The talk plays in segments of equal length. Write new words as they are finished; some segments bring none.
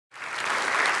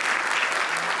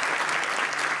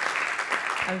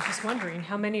I was just wondering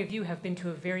how many of you have been to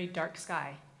a very dark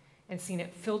sky and seen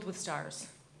it filled with stars?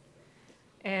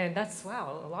 And that's,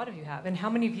 wow, a lot of you have. And how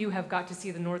many of you have got to see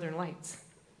the northern lights?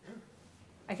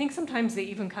 I think sometimes they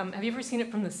even come, have you ever seen it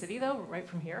from the city though, right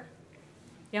from here?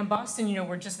 Yeah, in Boston, you know,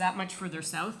 we're just that much further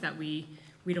south that we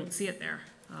don't see it there.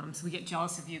 So we get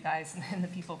jealous of you guys and the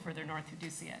people further north who do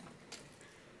see it.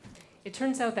 It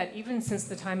turns out that even since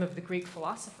the time of the Greek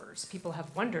philosophers, people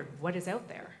have wondered what is out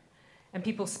there. And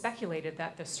people speculated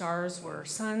that the stars were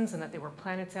suns and that there were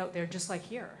planets out there just like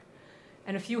here.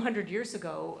 And a few hundred years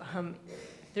ago,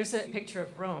 there's a picture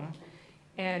of Rome.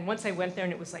 And once I went there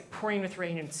and it was like pouring with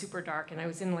rain and super dark, and I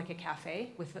was in like a cafe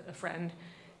with a friend.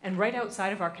 And right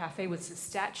outside of our cafe was a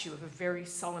statue of a very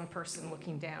sullen person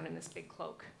looking down in this big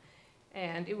cloak.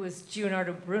 And it was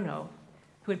Leonardo Bruno,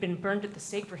 who had been burned at the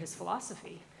stake for his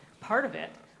philosophy. Part of it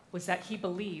was that he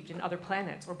believed in other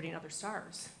planets orbiting other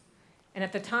stars. And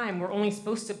at the time, we're only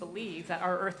supposed to believe that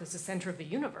our Earth is the center of the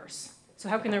universe. So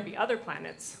how can there be other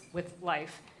planets with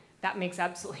life? That makes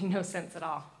absolutely no sense at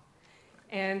all.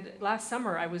 And last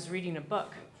summer, I was reading a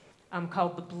book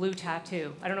called The Blue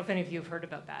Tattoo. I don't know if any of you have heard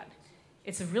about that.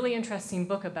 It's a really interesting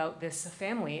book about this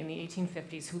family in the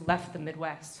 1850s who left the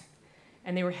Midwest.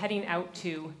 And they were heading out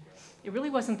to, it really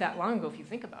wasn't that long ago if you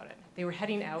think about it. They were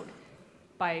heading out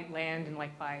by land and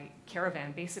like by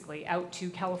caravan, basically, out to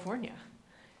California.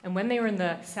 And when they were in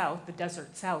the south, the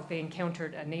desert south, they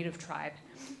encountered a native tribe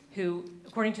who,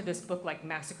 according to this book, like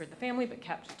massacred the family, but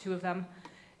kept 2 of them.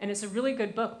 And it's a really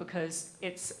good book because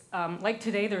it's, like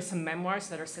today, there's some memoirs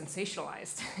that are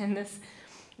sensationalized. And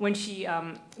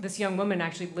this young woman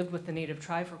actually lived with the native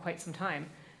tribe for quite some time,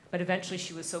 but eventually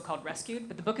she was so-called rescued.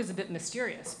 But the book is a bit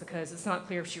mysterious because it's not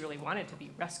clear if she really wanted to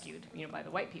be rescued, by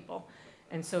the white people.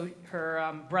 And so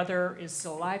her brother is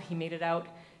still alive, he made it out,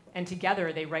 and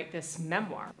together they write this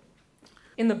memoir.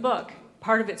 In the book,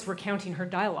 part of it's recounting her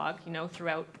dialogue,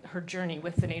 throughout her journey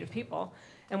with the native people.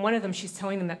 And one of them, she's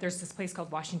telling them that there's this place called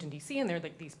Washington, D.C., and there are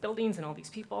like these buildings and all these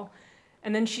people.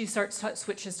 And then she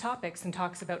switches topics and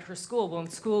talks about her school. Well, in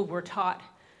school, we're taught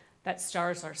that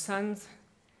stars are suns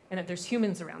and that there's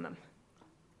humans around them.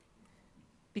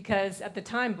 Because at the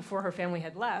time, before her family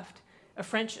had left, a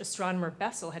French astronomer,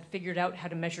 Bessel, had figured out how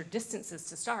to measure distances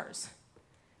to stars.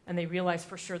 And they realized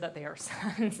for sure that they are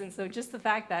suns. And so just the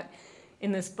fact that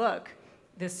in this book,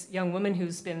 this young woman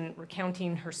who's been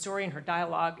recounting her story and her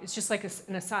dialogue, it's just like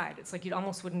an aside. It's like you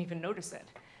almost wouldn't even notice it.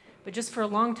 But just for a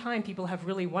long time, people have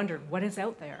really wondered what is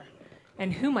out there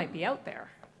and who might be out there.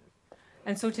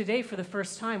 And so today, for the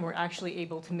first time, we're actually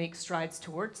able to make strides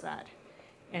towards that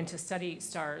and to study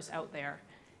stars out there.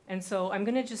 And so I'm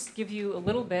going to just give you a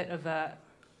little bit of a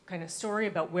kind of story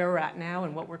about where we're at now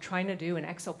and what we're trying to do in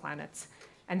exoplanets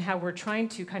and how we're trying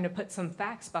to kind of put some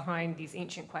facts behind these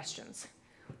ancient questions.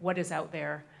 What is out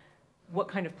there? What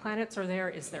kind of planets are there?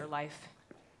 Is there life?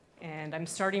 And I'm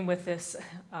starting with this.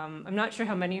 I'm not sure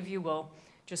how many of you will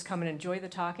just come and enjoy the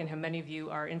talk and how many of you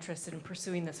are interested in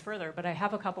pursuing this further, but I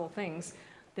have a couple of things.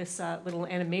 This little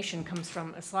animation comes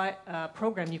from a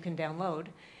program you can download.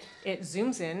 It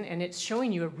zooms in and it's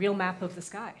showing you a real map of the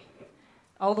sky.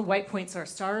 All the white points are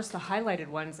stars. The highlighted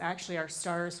ones actually are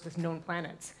stars with known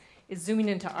planets. It's zooming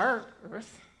into our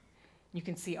Earth. You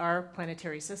can see our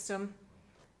planetary system.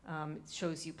 It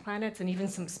shows you planets, and even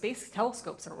some space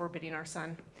telescopes are orbiting our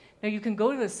sun. Now you can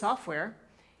go to this software,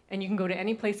 and you can go to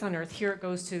any place on Earth. Here it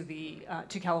goes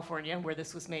to California, where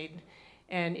this was made,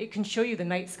 and it can show you the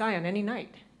night sky on any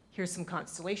night. Here's some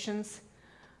constellations.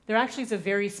 There actually is a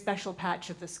very special patch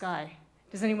of the sky.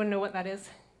 Does anyone know what that is?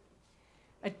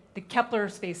 The Kepler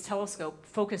Space Telescope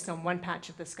focused on one patch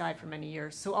of the sky for many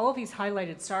years. So all of these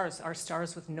highlighted stars are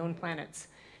stars with known planets.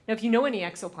 Now if you know any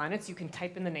exoplanets, you can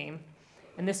type in the name.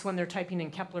 And this one they're typing in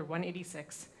Kepler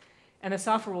 186. And the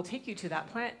software will take you to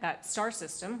that star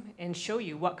system and show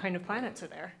you what kind of planets are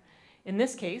there. In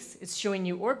this case, it's showing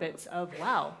you orbits of,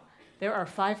 wow, there are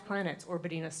 5 planets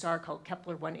orbiting a star called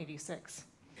Kepler 186.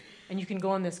 And you can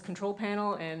go on this control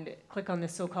panel and click on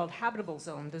this so-called habitable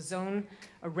zone, the zone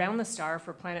around the star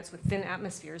for planets with thin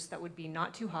atmospheres that would be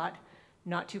not too hot,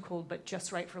 not too cold, but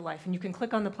just right for life. And you can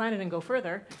click on the planet and go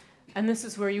further. And this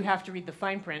is where you have to read the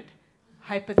fine print,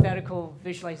 hypothetical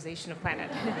visualization of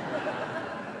planet.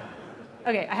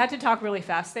 Okay, I had to talk really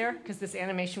fast there because this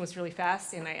animation was really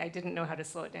fast and I didn't know how to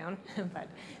slow it down, but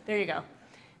there you go.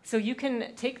 So you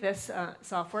can take this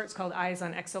software, it's called Eyes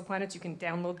on Exoplanets, you can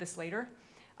download this later.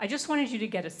 I just wanted you to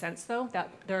get a sense though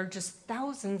that there are just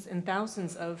thousands and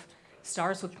thousands of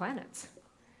stars with planets.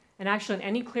 And actually on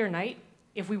any clear night,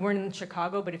 if we weren't in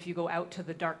Chicago, but if you go out to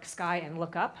the dark sky and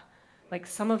look up, like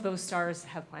some of those stars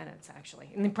have planets actually.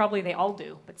 And then probably they all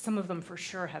do, but some of them for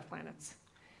sure have planets.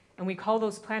 And we call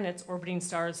those planets orbiting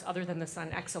stars other than the sun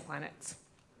exoplanets.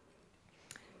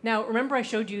 Now, remember I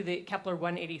showed you the Kepler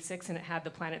 186 and it had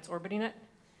the planets orbiting it?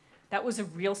 That was a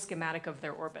real schematic of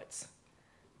their orbits.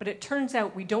 But it turns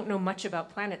out we don't know much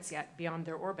about planets yet beyond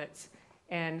their orbits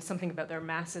and something about their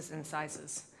masses and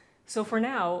sizes. So for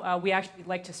now, we actually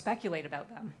like to speculate about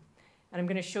them. And I'm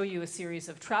going to show you a series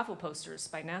of travel posters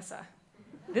by NASA.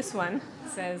 This one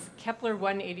says Kepler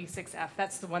 186f.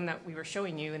 That's the one that we were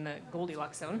showing you in the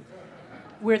Goldilocks zone,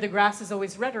 where the grass is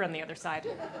always redder on the other side.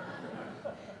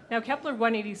 Now, Kepler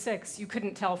 186, you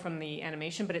couldn't tell from the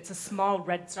animation, but it's a small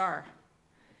red star.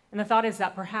 And the thought is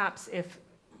that perhaps if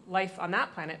life on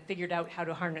that planet figured out how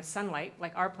to harness sunlight,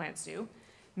 like our plants do,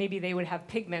 maybe they would have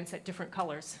pigments at different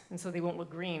colors, and so they won't look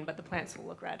green, but the plants will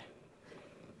look red.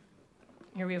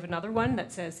 Here we have another one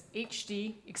that says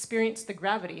HD, experience the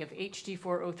gravity of HD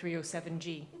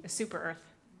 40307G, a super-Earth.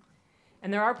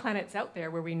 And there are planets out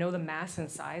there where we know the mass and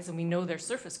size, and we know their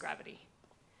surface gravity.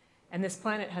 And this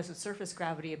planet has a surface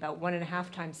gravity about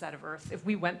 1.5 times that of Earth. If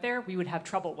we went there, we would have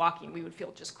trouble walking. We would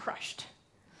feel just crushed.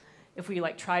 If we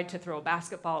tried to throw a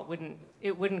basketball,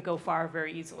 it wouldn't go far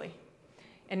very easily.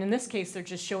 And in this case, they're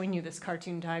just showing you this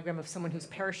cartoon diagram of someone who's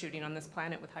parachuting on this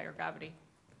planet with higher gravity.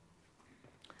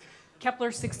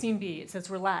 Kepler 16b, it says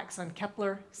relax on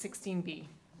Kepler 16b,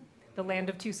 the land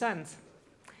of two suns,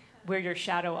 where your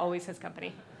shadow always has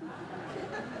company.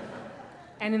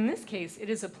 And in this case, it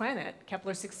is a planet,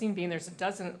 Kepler 16b, and there's a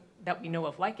dozen that we know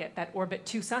of like it, that orbit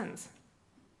two suns.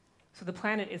 So the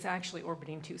planet is actually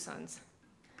orbiting two suns.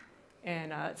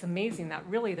 And it's amazing that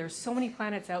really there's so many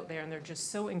planets out there and they're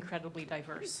just so incredibly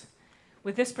diverse.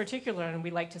 With this particular one, we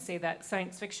like to say that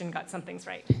science fiction got some things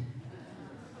right.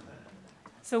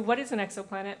 So what is an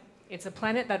exoplanet? It's a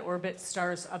planet that orbits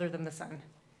stars other than the sun.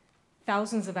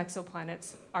 Thousands of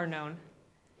exoplanets are known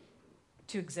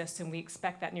to exist, and we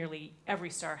expect that nearly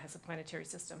every star has a planetary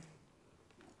system.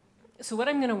 So what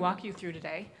I'm going to walk you through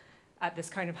today at this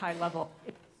kind of high level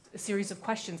is a series of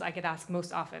questions I get asked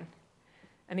most often.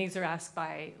 And these are asked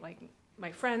by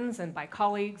my friends and by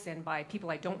colleagues and by people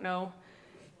I don't know,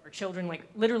 or children,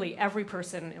 literally every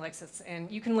person likes this. And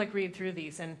you can read through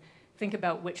these and think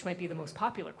about which might be the most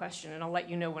popular question, and I'll let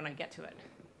you know when I get to it.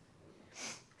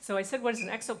 So I said, what is an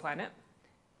exoplanet?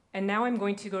 And now I'm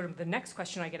going to go to the next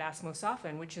question I get asked most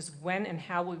often, which is when and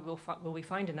how will we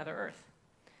find another Earth?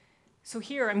 So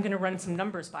here I'm going to run some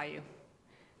numbers by you.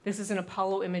 This is an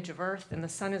Apollo image of Earth, and the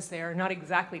sun is there, not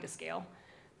exactly to scale,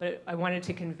 but I wanted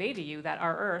to convey to you that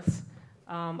our Earth,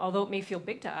 although it may feel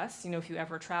big to us, if you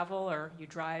ever travel or you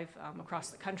drive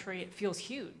across the country, it feels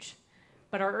huge.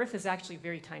 But our Earth is actually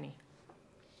very tiny.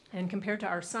 And compared to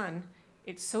our sun,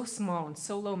 it's so small and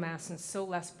so low mass and so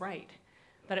less bright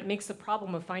that it makes the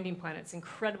problem of finding planets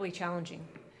incredibly challenging.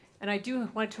 And I do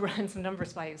want to run some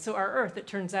numbers by you. So our Earth, it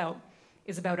turns out,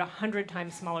 is about 100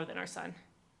 times smaller than our sun.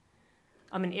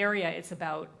 In area, it's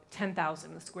about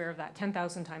 10,000, the square of that,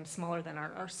 10,000 times smaller than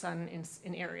our sun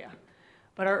in area.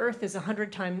 But our Earth is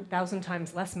 100,000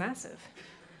 times less massive.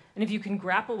 And if you can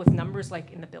grapple with numbers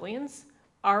like in the billions,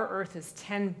 our Earth is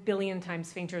 10 billion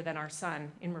times fainter than our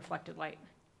sun in reflected light.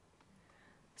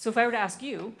 So if I were to ask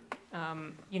you,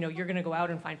 you're going to go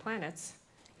out and find planets,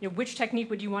 which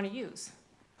technique would you want to use?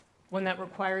 One that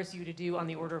requires you to do on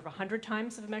the order of 100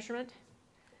 times of measurement?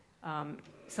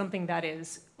 Something that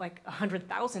is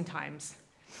 100,000 times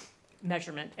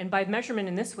measurement. And by measurement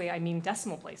in this way, I mean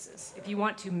decimal places. If you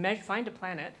want to find a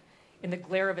planet in the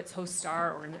glare of its host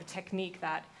star or in a technique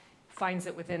that finds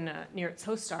it near its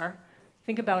host star,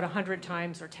 think about 100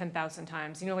 times or 10,000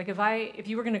 times. If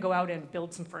you were going to go out and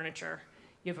build some furniture,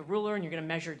 you have a ruler and you're going to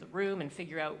measure the room and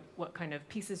figure out what kind of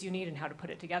pieces you need and how to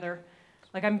put it together.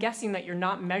 I'm guessing that you're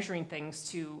not measuring things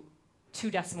to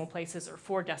 2 decimal places or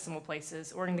 4 decimal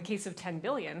places, or in the case of 10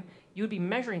 billion, you would be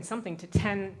measuring something to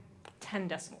 10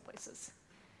 decimal places.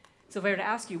 So if I were to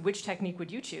ask you which technique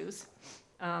would you choose,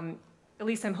 at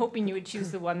least I'm hoping you would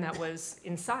choose the one that was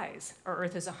in size. Our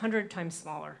Earth is 100 times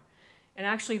smaller. And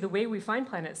actually, the way we find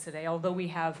planets today, although we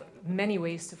have many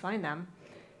ways to find them,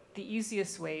 the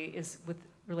easiest way is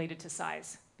related to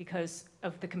size. Because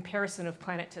of the comparison of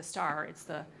planet to star, it's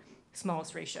the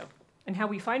smallest ratio. And how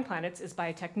we find planets is by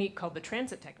a technique called the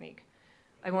transit technique.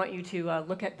 I want you to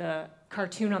look at the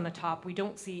cartoon on the top. We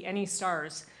don't see any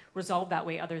stars resolved that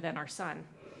way other than our sun.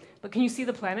 But can you see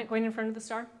the planet going in front of the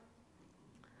star?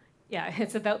 Yeah,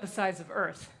 it's about the size of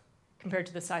Earth compared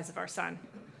to the size of our sun.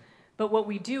 But what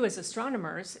we do as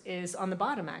astronomers is on the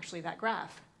bottom, actually, that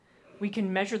graph. We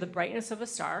can measure the brightness of a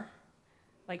star,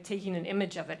 like taking an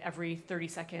image of it every 30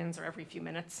 seconds or every few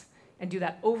minutes, and do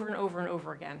that over and over and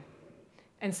over again.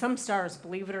 And some stars,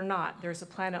 believe it or not, there's a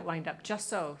planet lined up just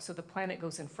so the planet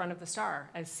goes in front of the star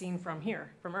as seen from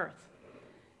here, from Earth.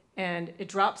 And it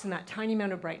drops in that tiny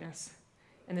amount of brightness.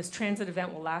 And this transit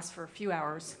event will last for a few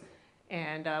hours.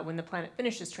 And when the planet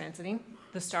finishes transiting,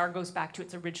 the star goes back to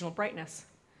its original brightness.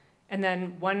 And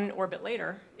then one orbit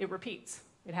later, it repeats.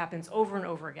 It happens over and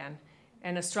over again.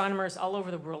 And astronomers all over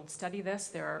the world study this.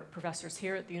 There are professors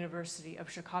here at the University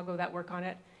of Chicago that work on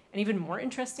it. And even more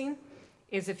interesting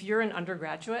is if you're an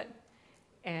undergraduate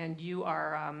and you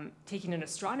are taking an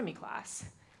astronomy class,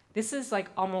 this is like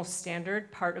almost standard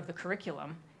part of the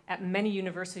curriculum at many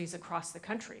universities across the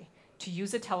country, to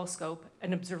use a telescope,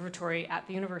 an observatory at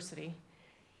the university,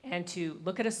 and to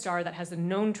look at a star that has a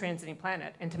known transiting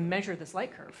planet and to measure this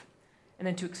light curve, and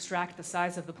then to extract the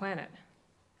size of the planet.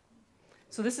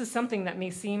 So this is something that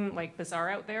may seem like bizarre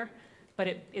out there, but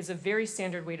it is a very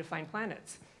standard way to find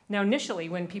planets. Now initially,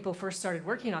 when people first started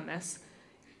working on this,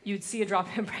 you'd see a drop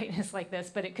in brightness like this,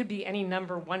 but it could be any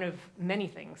number one of many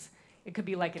things. It could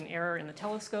be like an error in the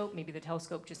telescope. Maybe the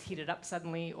telescope just heated up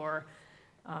suddenly, or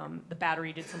the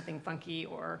battery did something funky,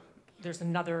 or there's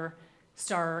another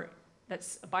star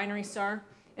that's a binary star.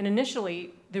 And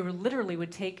initially, they literally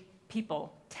would take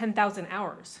people 10,000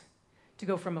 hours to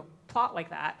go from a plot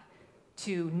like that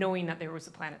to knowing that there was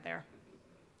a planet there.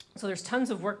 So there's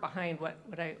tons of work behind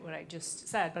what I just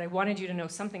said, but I wanted you to know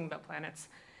something about planets.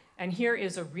 And here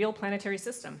is a real planetary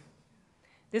system.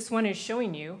 This one is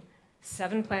showing you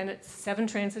 7 planets, 7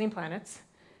 transiting planets.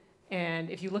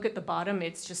 And if you look at the bottom,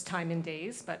 it's just time in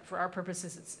days, but for our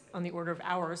purposes, it's on the order of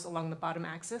hours along the bottom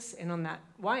axis and on that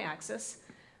y-axis.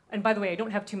 And by the way, I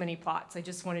don't have too many plots. I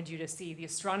just wanted you to see the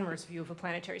astronomer's view of a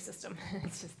planetary system.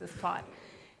 It's just this plot.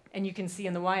 And you can see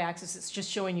on the y-axis, it's just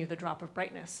showing you the drop of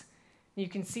brightness. You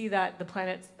can see that the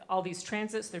planets, all these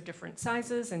transits, they're different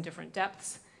sizes and different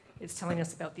depths. It's telling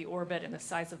us about the orbit and the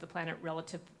size of the planet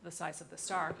relative to the size of the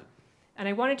star. And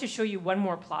I wanted to show you one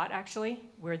more plot, actually,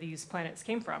 where these planets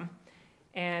came from.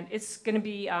 And it's going to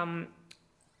be,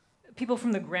 people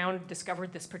from the ground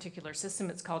discovered this particular system.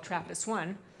 It's called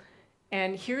TRAPPIST-1.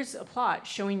 And here's a plot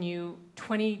showing you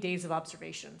 20 days of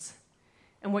observations.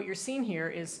 And what you're seeing here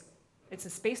is, it's a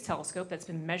space telescope that's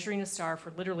been measuring a star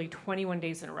for literally 21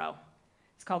 days in a row.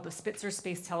 It's called the Spitzer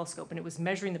Space Telescope, and it was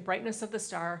measuring the brightness of the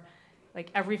star like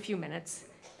every few minutes,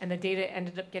 and the data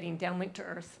ended up getting downlinked to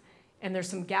Earth. And there's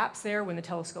some gaps there when the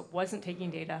telescope wasn't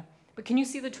taking data. But can you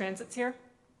see the transits here?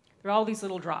 There are all these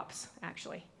little drops,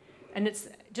 actually. And it's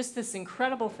just this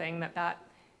incredible thing that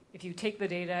if you take the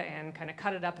data and kind of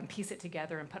cut it up and piece it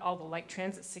together and put all the light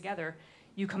transits together,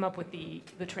 you come up with the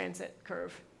transit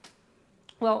curve.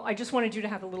 Well, I just wanted you to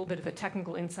have a little bit of a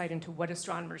technical insight into what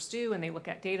astronomers do, and they look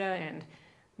at data and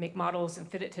make models and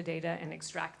fit it to data and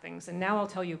extract things. And now I'll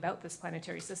tell you about this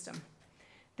planetary system.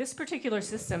 This particular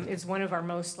system is one of our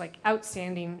most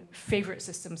outstanding favorite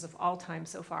systems of all time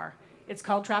so far. It's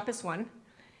called TRAPPIST-1,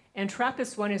 and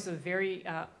TRAPPIST-1 is a very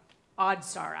odd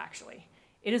star, actually.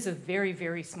 It is a very,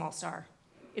 very small star.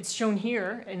 It's shown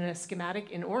here in a schematic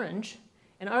in orange,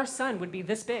 and our sun would be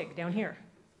this big down here.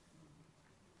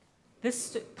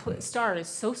 This star is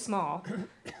so small,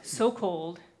 so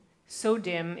cold, so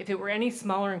dim. If it were any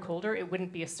smaller and colder, it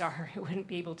wouldn't be a star. It wouldn't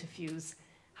be able to fuse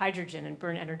hydrogen and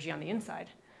burn energy on the inside.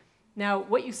 Now,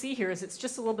 what you see here is it's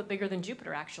just a little bit bigger than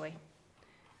Jupiter, actually.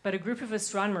 But a group of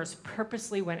astronomers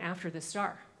purposely went after this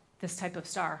star, this type of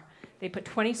star. They put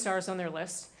 20 stars on their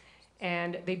list,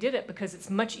 and they did it because it's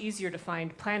much easier to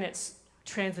find planets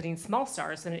transiting small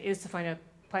stars than it is to find a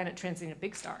planet transiting a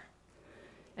big star.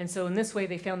 And so in this way,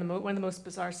 they found one of the most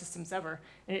bizarre systems ever.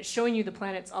 And it's showing you the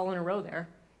planets all in a row there.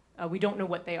 We don't know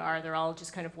what they are. They're all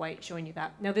just kind of white, showing you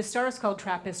that. Now, this star is called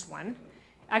TRAPPIST-1.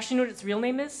 Actually, you know what its real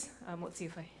name is? Let's see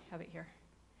if I have it here.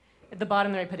 At the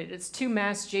bottom there, I put it. It's 2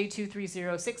 mass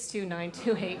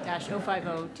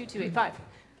J230629228-0502285.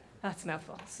 That's a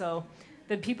mouthful. So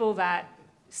the people that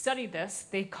studied this,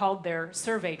 they called their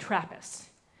survey TRAPPIST.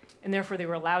 And therefore, they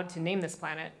were allowed to name this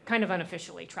planet, kind of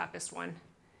unofficially, TRAPPIST-1.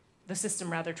 The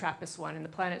system, rather, TRAPPIST-1. And the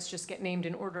planets just get named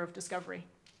in order of discovery.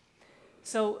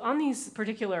 So on these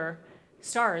particular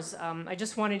stars, I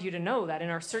just wanted you to know that in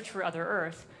our search for other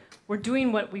Earth, we're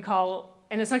doing what we call,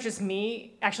 and it's not just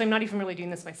me, actually I'm not even really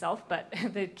doing this myself, but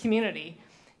the community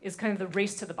is kind of the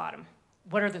race to the bottom.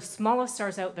 What are the smallest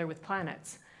stars out there with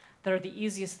planets that are the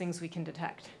easiest things we can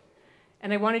detect?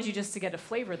 And I wanted you just to get a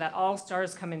flavor that all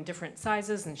stars come in different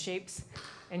sizes and shapes.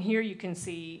 And here you can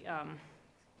see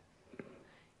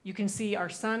our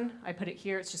sun. I put it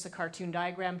here, it's just a cartoon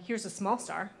diagram. Here's a small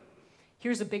star.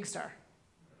 Here's a big star,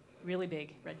 really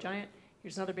big, red giant.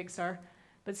 Here's another big star.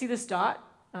 But see this dot?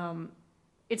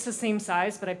 It's the same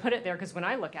size, but I put it there because when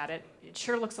I look at it, it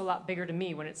sure looks a lot bigger to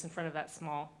me when it's in front of that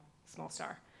small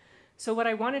star. So what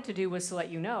I wanted to do was to let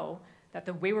you know that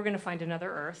the way we're going to find another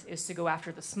Earth is to go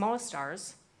after the smallest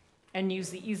stars and use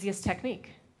the easiest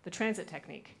technique, the transit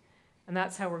technique. And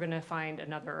that's how we're going to find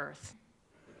another Earth.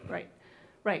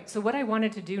 Right. So what I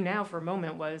wanted to do now for a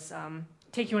moment was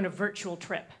take you on a virtual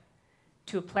trip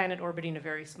to a planet orbiting a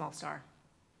very small star.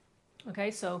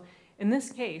 Okay, so in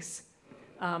this case,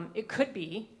 it could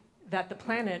be that the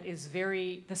planet is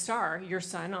the star, your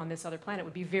sun on this other planet,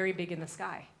 would be very big in the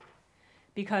sky.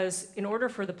 Because in order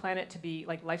for the planet to be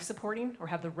like life-supporting or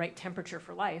have the right temperature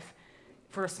for life,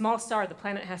 for a small star, the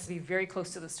planet has to be very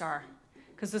close to the star.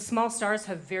 Because the small stars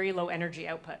have very low energy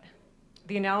output.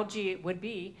 The analogy would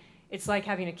be, it's like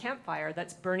having a campfire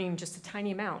that's burning just a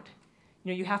tiny amount.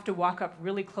 You have to walk up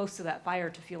really close to that fire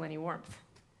to feel any warmth.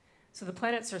 So the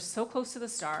planets are so close to the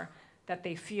star that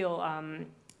they feel,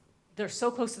 they're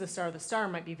so close to the star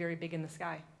might be very big in the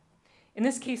sky. In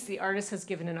this case, the artist has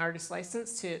given an artist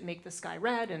license to make the sky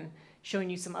red and showing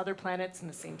you some other planets in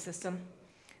the same system.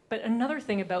 But another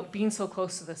thing about being so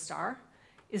close to the star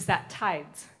is that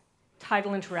tides,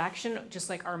 tidal interaction, just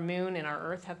like our moon and our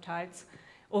Earth have tides,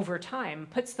 over time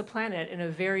puts the planet in a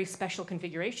very special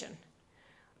configuration.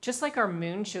 Just like our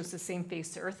moon shows the same face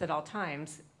to Earth at all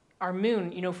times, our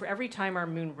moon, for every time our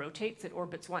moon rotates, it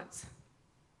orbits once.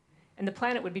 And the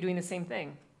planet would be doing the same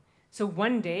thing. So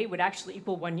one day would actually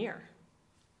equal 1 year.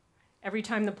 Every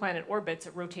time the planet orbits,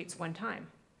 it rotates one time.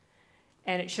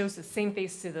 And it shows the same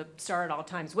face to the star at all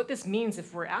times. What this means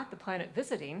if we're at the planet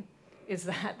visiting is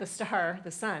that the star,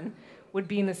 the sun, would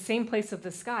be in the same place of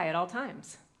the sky at all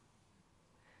times.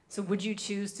 So would you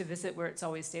choose to visit where it's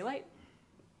always daylight?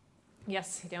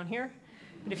 Yes, down here.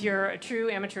 But if you're a true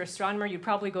amateur astronomer, you'd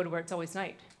probably go to where it's always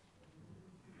night.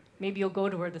 Maybe you'll go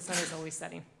to where the sun is always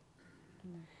setting.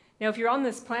 Now, if you're on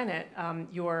this planet, 1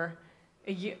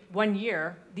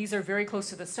 year, these are very close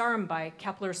to the star, and by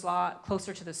Kepler's law,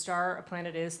 closer to the star a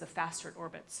planet is, the faster it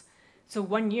orbits. So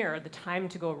 1 year, the time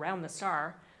to go around the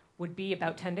star would be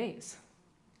about 10 days.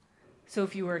 So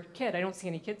if you were a kid, I don't see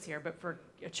any kids here, but for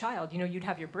a child, you'd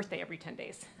have your birthday every 10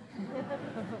 days.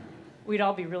 We'd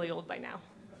all be really old by now.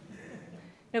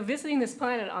 Now, visiting this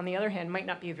planet, on the other hand, might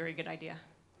not be a very good idea,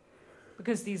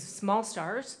 because these small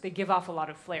stars, they give off a lot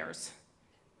of flares.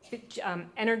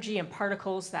 Energy and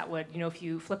particles that would, if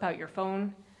you flip out your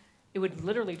phone, it would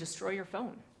literally destroy your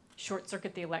phone, short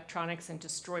circuit the electronics and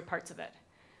destroy parts of it.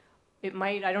 It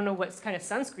might, I don't know what kind of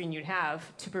sunscreen you'd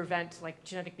have to prevent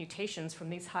genetic mutations from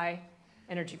these high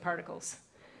energy particles.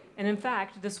 And in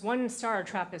fact, this one star,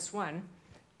 TRAPPIST-1,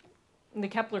 the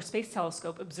Kepler Space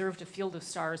Telescope observed a field of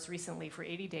stars recently for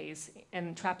 80 days,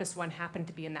 and TRAPPIST-1 happened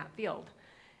to be in that field.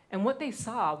 And what they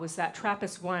saw was that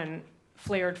TRAPPIST-1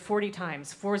 flared 40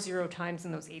 times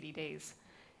in those 80 days.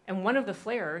 And one of the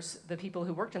flares, the people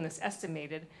who worked on this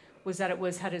estimated, was that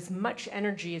it had as much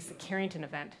energy as the Carrington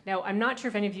event. Now, I'm not sure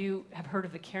if any of you have heard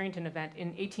of the Carrington event. In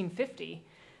 1850,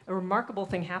 a remarkable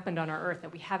thing happened on our Earth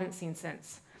that we haven't seen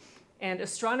since. And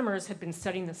astronomers had been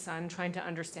studying the sun, trying to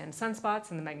understand sunspots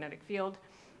and the magnetic field,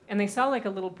 and they saw a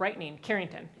little brightening,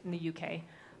 Carrington in the UK,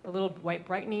 a little white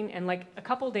brightening, and a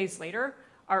couple days later,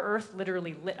 our Earth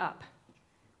literally lit up.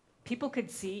 People could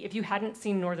see, if you hadn't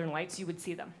seen northern lights, you would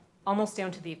see them, almost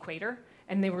down to the equator,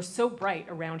 and they were so bright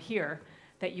around here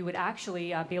that you would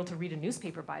actually be able to read a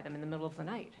newspaper by them in the middle of the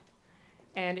night.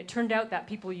 And it turned out that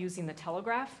people using the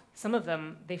telegraph, some of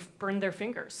them, they burned their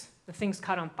fingers. The things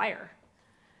caught on fire.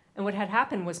 And what had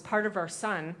happened was part of our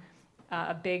sun,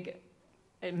 a big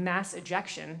mass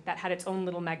ejection that had its own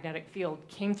little magnetic field,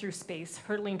 came through space,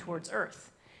 hurtling towards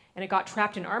Earth. And it got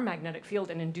trapped in our magnetic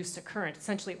field and induced a current.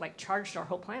 Essentially, it charged our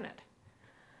whole planet.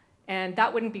 And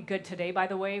that wouldn't be good today, by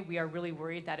the way. We are really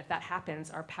worried that if that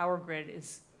happens, our power grid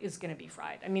is going to be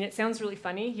fried. I mean, it sounds really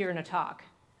funny here in a talk,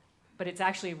 but it's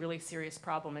actually a really serious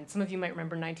problem. And some of you might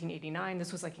remember 1989.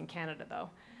 This was in Canada, though,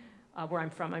 where I'm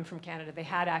from. I'm from Canada. They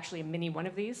had actually a mini one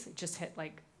of these. It just hit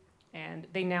and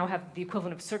they now have the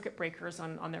equivalent of circuit breakers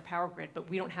on their power grid, but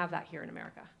we don't have that here in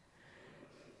America.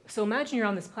 So imagine you're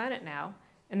on this planet now,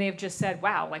 and they have just said,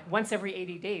 wow, once every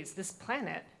 80 days, this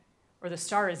planet or the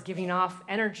star is giving off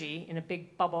energy in a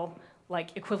big bubble,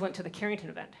 equivalent to the Carrington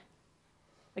event.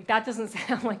 That doesn't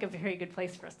sound like a very good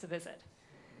place for us to visit.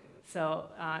 So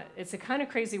it's a kind of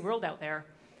crazy world out there,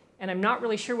 and I'm not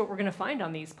really sure what we're going to find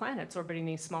on these planets orbiting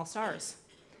these small stars.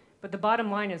 But the bottom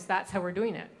line is that's how we're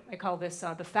doing it. I call this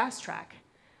the fast track.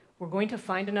 We're going to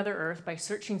find another Earth by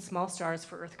searching small stars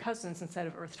for Earth cousins instead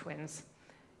of Earth twins.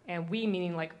 And we,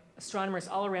 meaning astronomers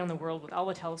all around the world with all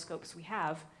the telescopes we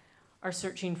have, are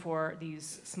searching for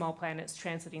these small planets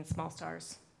transiting small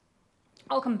stars.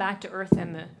 I'll come back to Earth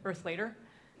and the Earth later,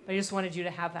 but I just wanted you to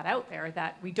have that out there,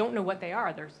 that we don't know what they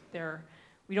are.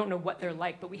 We don't know what they're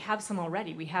like, but we have some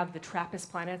already. We have the TRAPPIST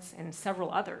planets and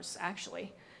several others,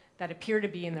 actually, that appear to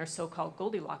be in their so-called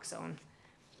Goldilocks zone.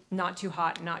 Not too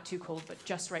hot, not too cold, but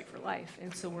just right for life.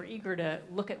 And so we're eager to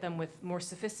look at them with more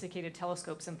sophisticated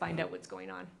telescopes and find out what's going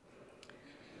on.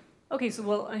 Okay, so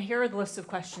well, here are the list of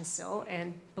questions still,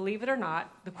 and believe it or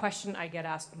not, the question I get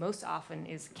asked most often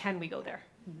is, can we go there?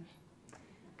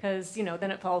 Because,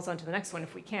 then it falls onto the next one.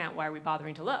 If we can't, why are we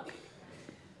bothering to look?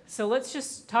 So let's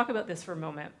just talk about this for a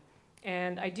moment.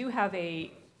 And I do have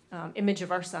a image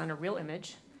of our sun, a real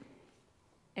image.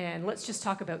 And let's just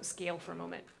talk about scale for a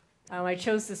moment. I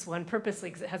chose this one purposely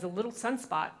because it has a little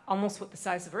sunspot, almost what the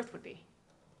size of Earth would be.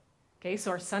 Okay,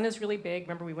 so our sun is really big.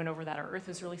 Remember, we went over that. Our Earth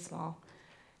is really small.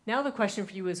 Now the question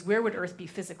for you is, where would Earth be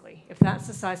physically? If that's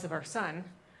the size of our sun,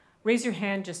 raise your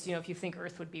hand just, if you think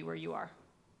Earth would be where you are.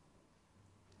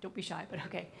 Don't be shy, but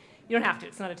okay. You don't have to.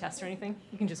 It's not a test or anything.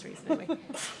 You can just raise it anyway.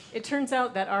 It turns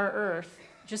out that our Earth,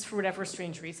 just for whatever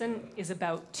strange reason, is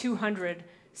about 200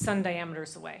 sun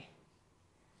diameters away.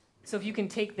 So if you can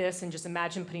take this and just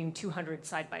imagine putting 200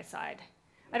 side by side.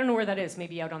 I don't know where that is,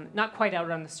 maybe out on, not quite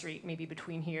out on the street, maybe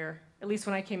between here. At least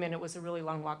when I came in, it was a really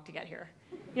long walk to get here.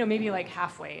 Maybe like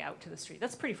halfway out to the street.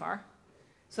 That's pretty far.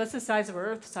 So that's the size of our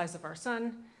Earth, the size of our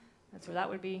sun. That's where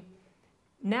that would be.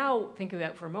 Now, think of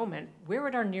that for a moment. Where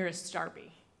would our nearest star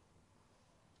be?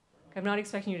 I'm not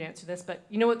expecting you to answer this, but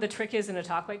you know what the trick is in a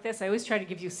talk like this? I always try to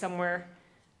give you somewhere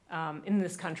in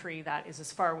this country that is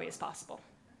as far away as possible.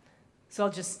 So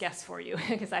I'll just guess for you,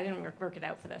 because I didn't work it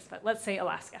out for this, but let's say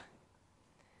Alaska.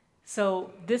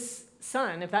 So this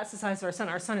sun, if that's the size of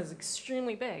our sun is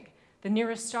extremely big. The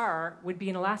nearest star would be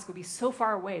in Alaska, would be so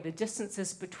far away. The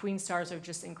distances between stars are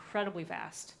just incredibly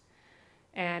vast.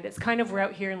 And it's kind of, we're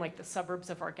out here in like the suburbs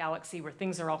of our galaxy where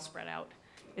things are all spread out.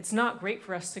 It's not great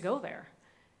for us to go there.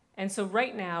 And so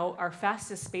right now, our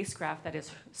fastest spacecraft that is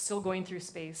still going through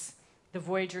space, the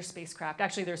Voyager spacecraft,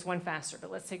 actually there's one faster, but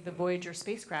let's take the Voyager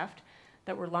spacecraft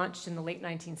that were launched in the late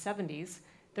 1970s.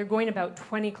 They're going about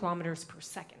 20 kilometers per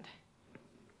second.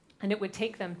 And it would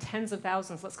take them tens of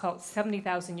thousands, let's call it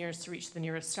 70,000 years to reach the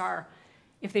nearest star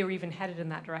if they were even headed in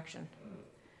that direction.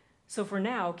 So for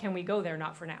now, can we go there?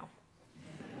 Not for now.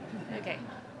 Okay.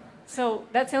 So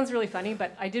that sounds really funny,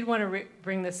 but I did want to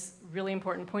bring this really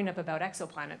important point up about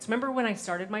exoplanets. Remember when I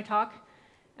started my talk,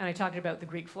 and I talked about the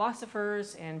Greek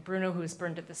philosophers and Bruno, who was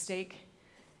burned at the stake,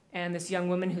 and this young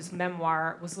woman whose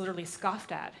memoir was literally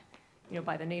scoffed at,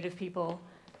 by the native people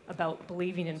about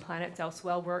believing in planets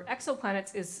elsewhere. Where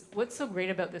exoplanets is, what's so great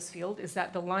about this field is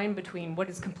that the line between what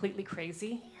is completely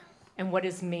crazy and what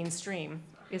is mainstream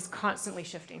is constantly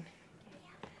shifting.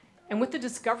 And with the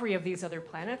discovery of these other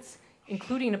planets,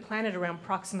 including a planet around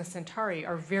Proxima Centauri,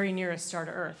 our very nearest star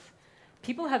to Earth,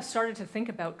 people have started to think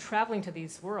about traveling to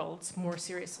these worlds more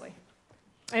seriously.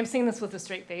 I am saying this with a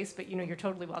straight face, but you're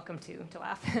totally welcome to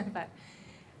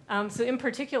laugh. So in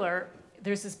particular,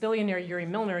 there's this billionaire, Yuri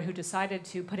Milner, who decided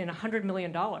to put in $100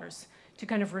 million to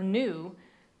kind of renew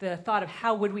the thought of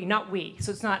how would we, not we,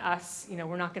 so it's not us,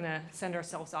 we're not going to send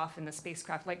ourselves off in the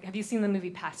spacecraft. Like, have you seen the movie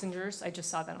Passengers? I just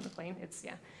saw that on the plane.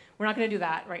 We're not going to do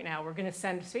that right now. We're going to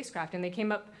send spacecraft. And they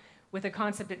came up with a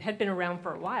concept that had been around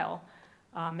for a while.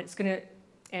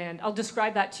 And I'll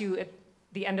describe that to you at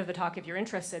the end of the talk if you're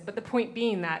interested. But the point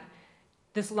being that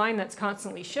this line that's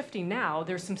constantly shifting now,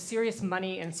 there's some serious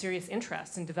money and serious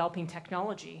interest in developing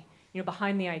technology,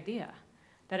 behind the idea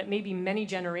that it may be many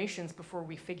generations before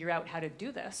we figure out how to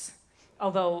do this.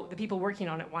 Although the people working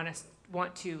on it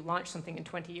want to launch something in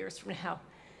 20 years from now.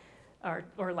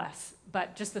 Or less.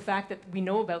 But just the fact that we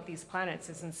know about these planets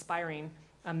is inspiring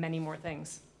many more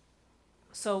things.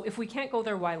 So if we can't go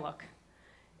there, why look?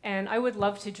 And I would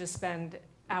love to just spend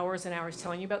hours and hours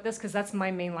telling you about this, because that's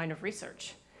my main line of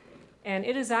research. And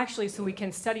it is actually so we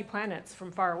can study planets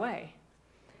from far away.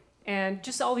 And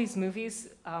just all these movies,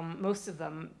 most of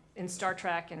them in Star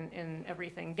Trek and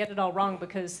everything, get it all wrong,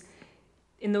 because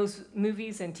in those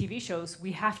movies and TV shows,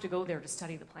 we have to go there to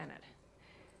study the planet.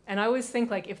 And I always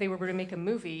think, like, if they were to make a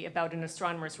movie about an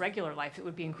astronomer's regular life, it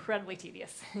would be incredibly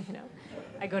tedious.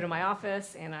 I go to my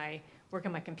office and I work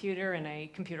on my computer and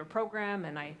I computer program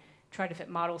and I try to fit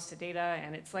models to data,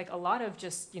 and it's like a lot of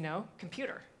just,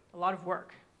 computer, a lot of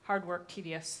work, hard work,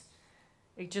 tedious.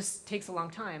 It just takes a long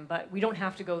time, but we don't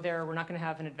have to go there. We're not going to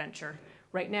have an adventure.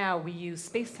 Right now, we use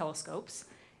space telescopes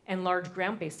and large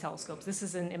ground-based telescopes. This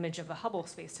is an image of the Hubble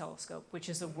Space Telescope, which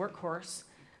is a workhorse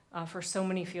for so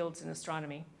many fields in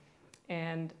astronomy.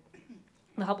 And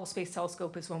the Hubble Space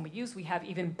Telescope is one we use. We have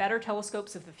even better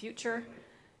telescopes of the future.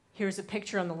 Here's a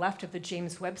picture on the left of the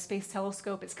James Webb Space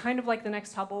Telescope. It's kind of like the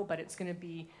next Hubble, but it's going to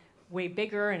be way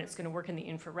bigger, and it's going to work in the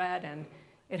infrared, and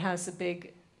it has a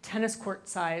big tennis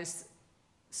court-sized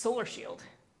solar shield.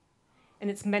 And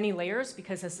it's many layers,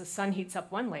 because as the sun heats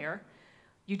up one layer,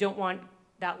 you don't want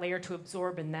that layer to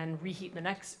absorb and then reheat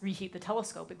the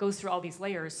telescope. It goes through all these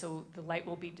layers, so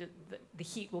the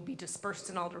heat will be dispersed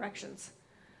in all directions.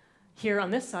 Here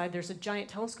on this side, there's a giant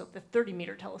telescope, the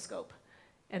 30-meter telescope.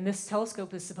 And this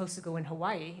telescope is supposed to go in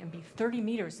Hawaii and be 30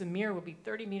 meters. The mirror will be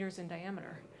 30 meters in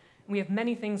diameter. And we have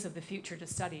many things of the future to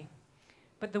study.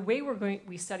 But the way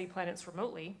we study planets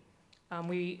remotely,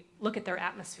 we look at their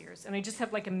atmospheres. And I just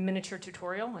have like a miniature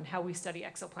tutorial on how we study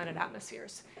exoplanet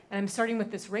atmospheres. And I'm starting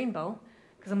with this rainbow,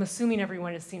 because I'm assuming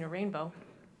everyone has seen a rainbow.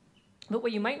 But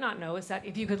what you might not know is that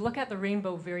if you could look at the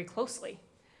rainbow very closely,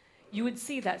 you would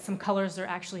see that some colors are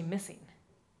actually missing.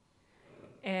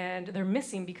 And they're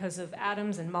missing because of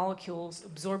atoms and molecules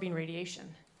absorbing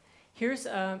radiation. Here's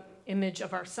an image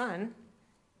of our sun,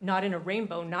 not in a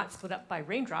rainbow, not split up by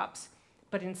raindrops,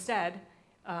 but instead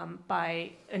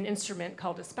by an instrument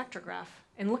called a spectrograph.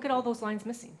 And look at all those lines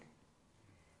missing.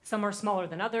 Some are smaller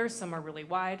than others, some are really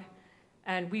wide.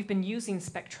 And we've been using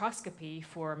spectroscopy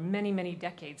for many, many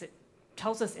decades. It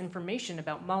tells us information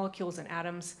about molecules and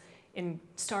atoms in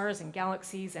stars and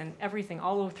galaxies and everything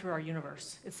all over through our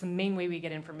universe. It's the main way we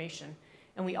get information.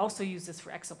 And we also use this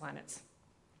for exoplanets.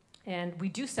 And we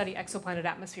do study exoplanet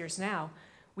atmospheres now.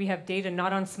 We have data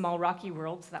not on small rocky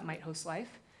worlds that might host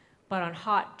life, but on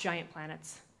hot giant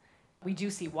planets. We do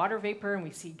see water vapor, and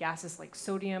we see gases like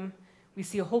sodium. We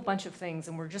see a whole bunch of things,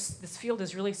 and this field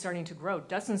is really starting to grow.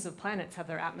 Dozens of planets have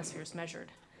their atmospheres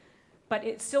measured. But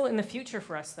it's still in the future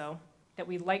for us, though, that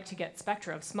we'd like to get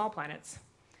spectra of small planets.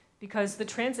 Because the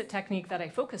transit technique that I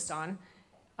focused on,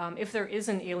 if there is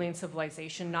an alien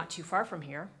civilization not too far from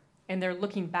here, and they're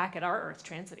looking back at our Earth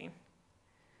transiting,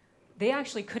 they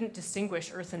actually couldn't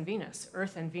distinguish Earth and Venus.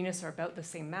 Earth and Venus are about the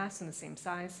same mass and the same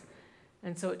size.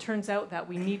 And so it turns out that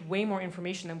we need way more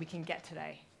information than we can get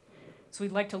today. So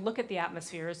we'd like to look at the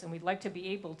atmospheres, and we'd like to be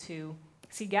able to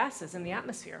see gases in the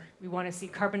atmosphere. We want to see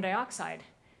carbon dioxide.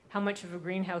 How much of a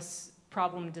greenhouse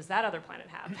problem does that other planet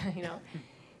have?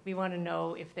 We want to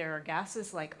know if there are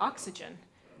gases like oxygen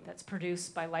that's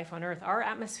produced by life on Earth. Our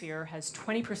atmosphere has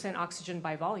 20% oxygen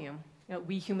by volume.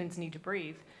 We humans need to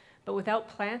breathe. But without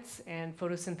plants and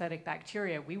photosynthetic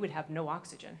bacteria, we would have no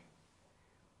oxygen.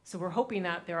 So we're hoping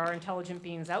that there are intelligent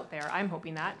beings out there. I'm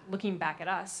hoping that, looking back at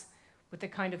us with the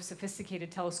kind of sophisticated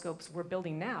telescopes we're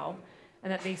building now,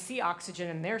 and that they see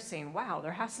oxygen and they're saying, wow,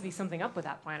 there has to be something up with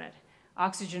that planet.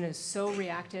 Oxygen is so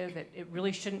reactive, it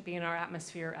really shouldn't be in our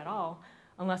atmosphere at all,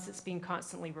 unless it's being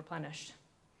constantly replenished.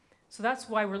 So that's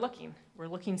why we're looking. We're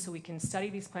looking so we can study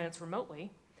these planets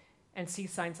remotely and see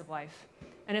signs of life.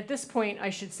 And at this point, I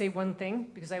should say one thing,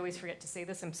 because I always forget to say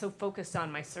this. I'm so focused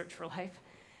on my search for life,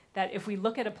 that if we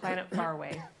look at a planet far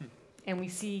away and we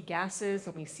see gases,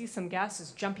 and we see some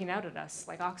gases jumping out at us,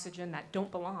 like oxygen, that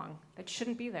don't belong, that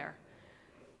shouldn't be there,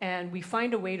 and we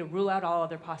find a way to rule out all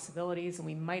other possibilities, and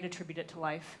we might attribute it to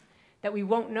life, that we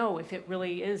won't know if it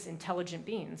really is intelligent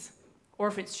beings, or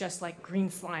if it's just like green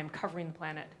slime covering the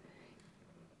planet,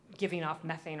 giving off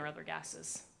methane or other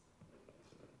gases.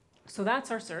 So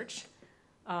that's our search.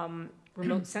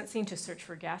 Remote sensing to search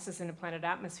for gases in a planet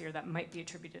atmosphere that might be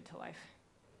attributed to life.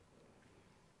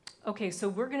 Okay, so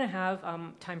we're going to have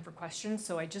time for questions,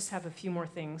 so I just have a few more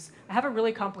things. I have a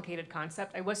really complicated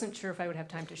concept. I wasn't sure if I would have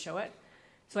time to show it,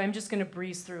 so I'm just going to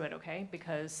breeze through it, okay?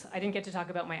 Because I didn't get to talk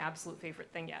about my absolute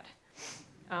favorite thing yet.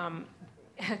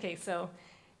 Okay, so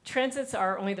transits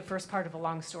are only the first part of a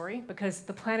long story, because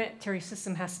the planetary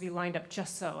system has to be lined up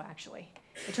just so, actually.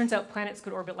 It turns out planets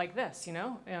could orbit like this,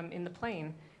 in the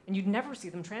plane, and you'd never see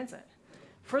them transit.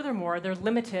 Furthermore, they're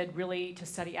limited, really, to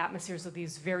study atmospheres of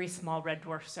these very small red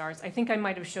dwarf stars. I think I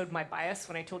might have showed my bias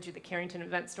when I told you the Carrington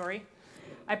event story.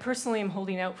 I personally am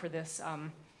holding out for this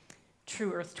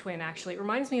true Earth twin, actually. It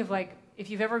reminds me of, if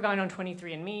you've ever gone on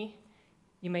 23andMe,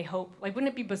 you may hope, wouldn't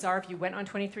it be bizarre if you went on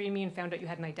 23andMe and found out you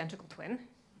had an identical twin?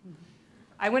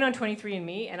 I went on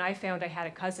 23andMe, and I found I had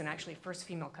a cousin, actually, first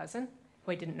female cousin,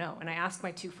 who I didn't know. And I asked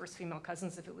my two first female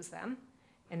cousins if it was them,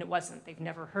 and it wasn't. They've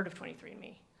never heard of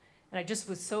 23andMe. And I just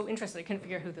was so interested, I couldn't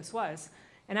figure out who this was.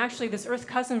 And actually, this Earth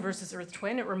cousin versus Earth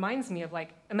twin, it reminds me of,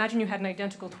 imagine you had an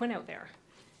identical twin out there.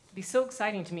 It'd be so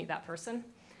exciting to meet that person.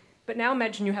 But now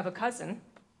imagine you have a cousin,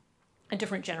 a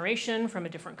different generation, from a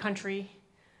different country,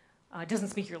 doesn't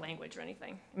speak your language or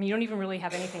anything. I mean, you don't even really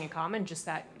have anything in common, just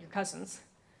that you're cousins.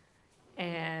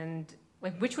 And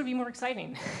Like, which would be more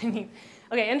exciting? I mean,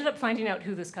 okay, I ended up finding out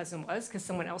who this cousin was because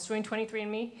someone else joined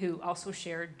 23andMe who also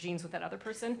shared genes with that other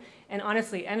person. And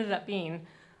honestly, it ended up being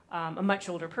a much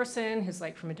older person who's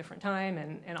like from a different time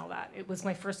and all that. It was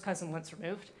my first cousin once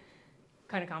removed.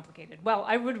 Kind of complicated. Well,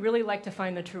 I would really like to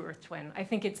find the true Earth twin. I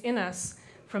think it's in us,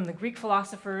 from the Greek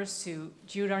philosophers to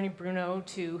Giordano Bruno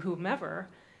to whomever,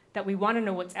 that we want to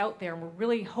know what's out there, and we're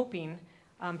really hoping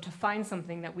to find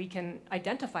something that we can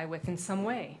identify with in some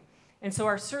way. And so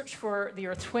our search for the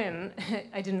Earth twin,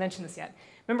 I didn't mention this yet.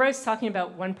 Remember I was talking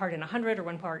about 1 part in 100 or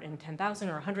 1 part in 10,000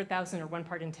 or 100,000 or 1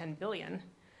 part in 10 billion?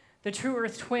 The true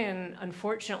Earth twin,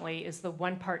 unfortunately, is the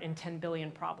 1 part in 10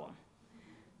 billion problem.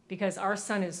 Because our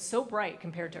sun is so bright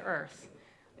compared to Earth.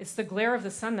 It's the glare of the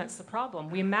sun that's the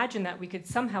problem. We imagine that we could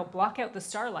somehow block out the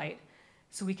starlight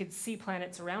so we could see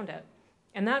planets around it.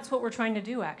 And that's what we're trying to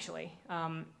do, actually.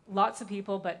 Lots of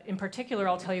people, but in particular,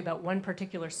 I'll tell you about one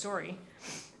particular story.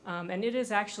 And it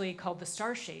is actually called the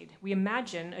star shade. We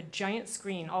imagine a giant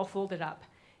screen all folded up.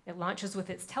 It launches with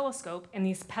its telescope, and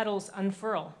these petals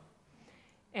unfurl.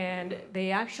 And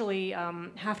they actually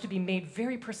have to be made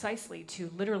very precisely to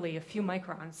literally a few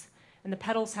microns. And the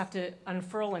petals have to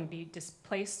unfurl and be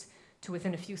displaced to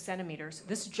within a few centimeters.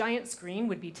 This giant screen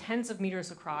would be tens of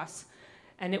meters across,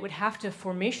 and it would have to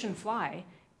formation fly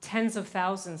tens of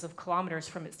thousands of kilometers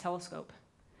from its telescope.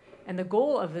 And the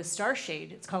goal of this star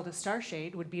shade, it's called a star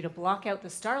shade, would be to block out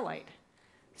the starlight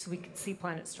so we could see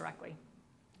planets directly.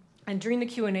 And during the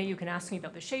Q&A, you can ask me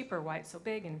about the shape or why it's so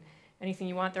big and anything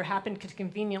you want. There happened to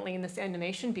conveniently in this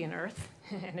animation be an Earth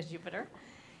and a Jupiter.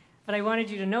 But I wanted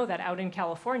you to know that out in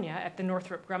California at the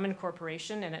Northrop Grumman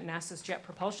Corporation and at NASA's Jet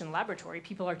Propulsion Laboratory,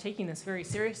 people are taking this very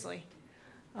seriously.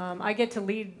 I get to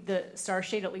lead the star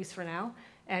shade, at least for now.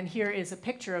 And here is a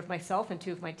picture of myself and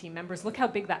 2 of my team members. Look how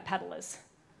big that petal is.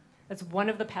 That's one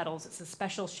of the petals. It's a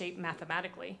special shape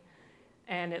mathematically.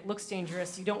 And it looks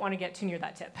dangerous. You don't want to get too near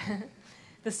that tip.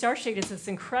 The star shade is this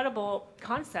incredible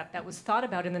concept that was thought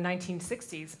about in the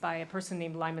 1960s by a person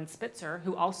named Lyman Spitzer,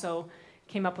 who also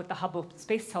came up with the Hubble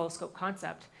Space Telescope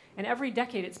concept. And every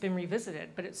decade it's been revisited,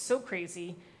 but it's so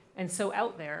crazy and so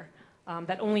out there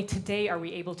that only today are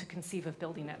we able to conceive of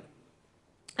building it.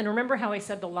 And remember how I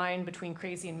said the line between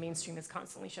crazy and mainstream is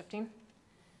constantly shifting?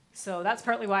 So that's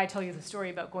partly why I tell you the story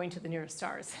about going to the nearest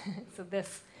stars. So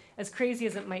this, as crazy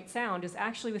as it might sound, is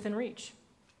actually within reach.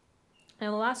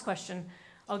 And the last question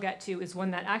I'll get to is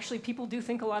one that actually people do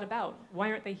think a lot about.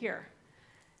 Why aren't they here?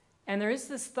 And there is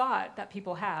this thought that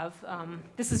people have.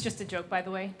 This is just a joke, by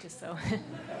the way, just so.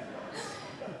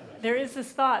 There is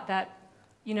this thought that,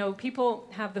 people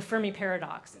have the Fermi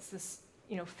paradox. It's this,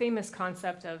 famous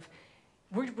concept of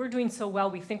we're doing so well,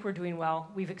 we think we're doing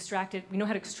well. We know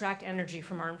how to extract energy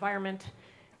from our environment.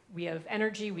 We have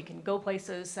energy, we can go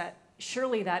places.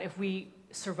 Surely that if we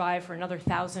survive for another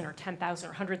 1,000 or 10,000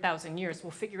 or 100,000 years,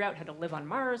 we'll figure out how to live on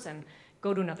Mars and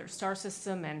go to another star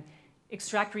system and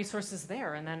extract resources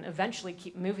there, and then eventually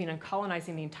keep moving and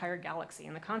colonizing the entire galaxy.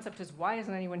 And the concept is, why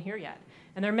isn't anyone here yet?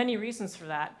 And there are many reasons for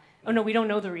that. Oh no, we don't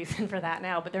know the reason for that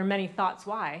now, but there are many thoughts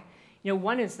why.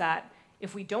 One is that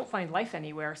if we don't find life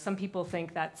anywhere, some people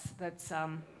think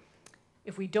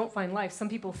if we don't find life, some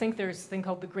people think there's a thing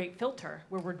called the Great Filter,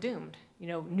 where we're doomed.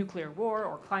 Nuclear war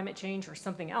or climate change or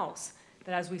something else,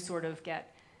 that as we sort of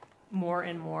get more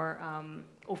and more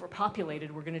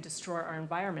overpopulated, we're going to destroy our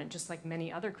environment just like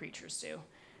many other creatures do.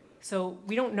 So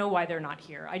we don't know why they're not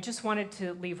here. I just wanted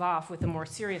to leave off with a more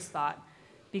serious thought,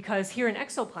 because here in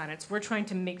exoplanets, we're trying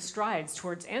to make strides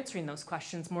towards answering those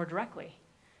questions more directly.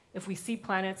 If we see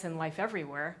planets and life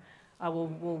everywhere,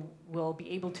 we'll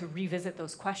be able to revisit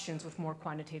those questions with more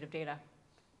quantitative data.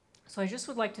 So I just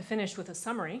would like to finish with a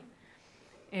summary.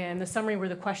 And the summary were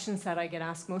the questions that I get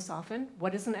asked most often.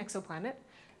 What is an exoplanet?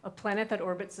 A planet that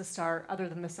orbits a star other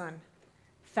than the sun.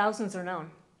 Thousands are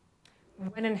known.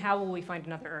 When and how will we find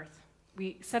another Earth?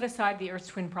 We set aside the Earth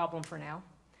twin problem for now,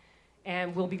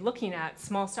 and we'll be looking at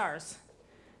small stars,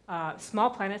 small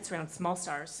planets around small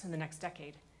stars in the next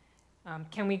decade.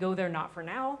 Can we go there? Not for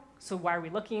now. So why are we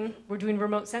looking? We're doing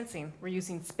remote sensing. We're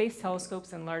using space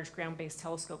telescopes and large ground-based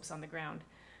telescopes on the ground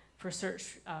for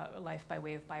search life by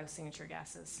way of biosignature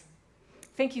gases.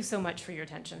 Thank you so much for your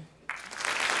attention.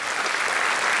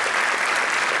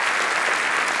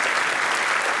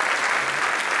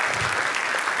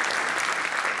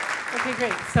 Okay,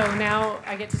 great. So now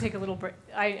I get to take a little break.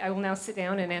 I will now sit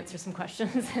down and answer some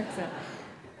questions.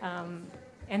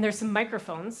 And there's some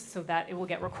microphones so that it will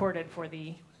get recorded for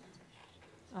the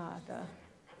archive.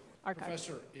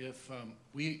 Professor, if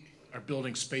we are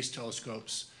building space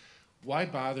telescopes, why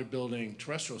bother building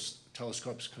terrestrial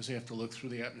telescopes? Because they have to look through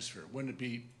the atmosphere. Wouldn't it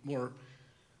be more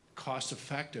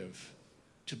cost-effective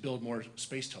to build more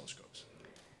space telescopes?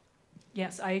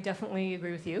 Yes, I definitely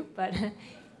agree with you, but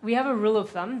we have a rule of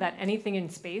thumb that anything in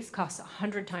space costs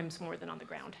 100 times more than on the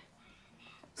ground.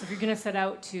 So if you're going to set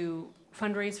out to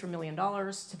fundraise for $1 million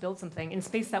to build something, in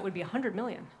space that would be 100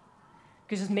 million.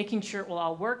 Because just making sure it will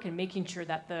all work and making sure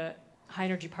that the high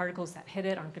energy particles that hit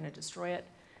it aren't going to destroy it,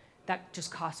 that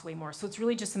just costs way more. So it's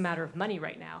really just a matter of money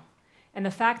right now. And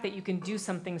the fact that you can do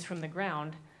some things from the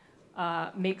ground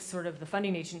makes sort of the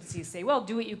funding agencies say, well,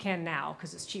 do what you can now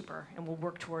because it's cheaper and we'll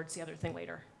work towards the other thing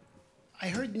later. I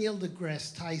heard Neil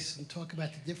deGrasse Tyson talk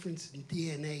about the difference in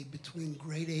DNA between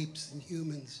great apes and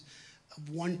humans of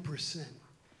 1%.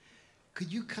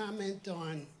 Could you comment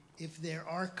on if there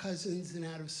are cousins in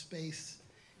outer space,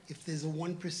 if there's a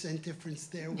 1% difference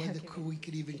there, whether we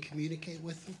could even communicate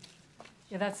with them?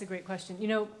 Yeah, that's a great question. You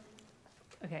know,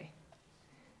 okay.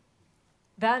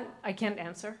 That I can't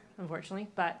answer, unfortunately,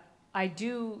 but I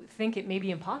do think it may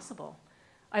be impossible.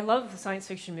 I love the science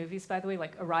fiction movies, by the way,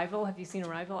 like Arrival. Have you seen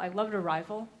Arrival? I loved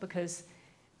Arrival because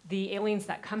the aliens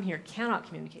that come here cannot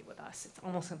communicate with us. It's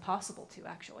almost impossible to,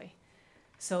 actually.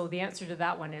 So the answer to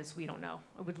that one is we don't know.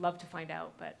 I would love to find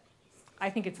out, but I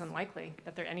think it's unlikely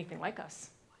that they're anything like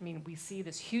us. I mean, we see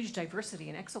this huge diversity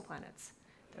in exoplanets.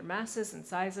 Their masses and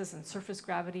sizes and surface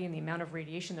gravity and the amount of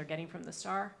radiation they're getting from the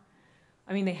star.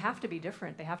 I mean, they have to be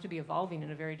different. They have to be evolving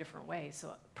in a very different way.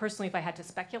 So personally, if I had to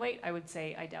speculate, I would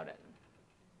say I doubt it.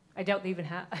 I doubt they even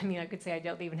have, I could say I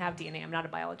doubt they even have DNA. I'm not a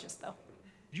biologist, though.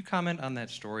 Could you comment on that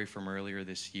story from earlier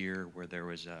this year where there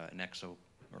was an exo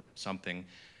or something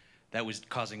that was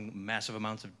causing massive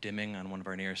amounts of dimming on one of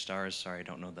our nearest stars? Sorry, I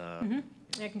don't know the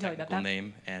I can tell you about technical that.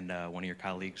 name. And one of your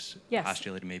colleagues Yes.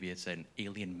 postulated maybe it's an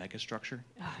alien megastructure.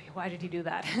 Oh, why did he do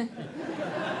that?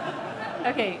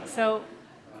 Okay, so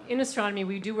in astronomy,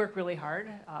 we do work really hard.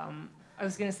 I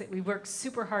was going to say we work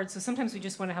super hard, so sometimes we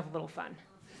just want to have a little fun.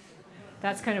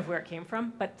 That's kind of where it came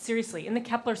from. But seriously, in the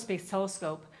Kepler Space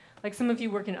Telescope, like some of you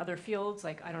work in other fields,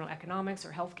 like, I don't know, economics or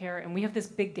healthcare, and we have this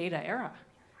big data era,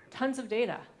 tons of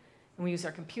data. And we use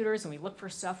our computers, and we look for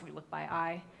stuff, we look by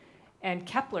eye. And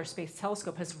Kepler Space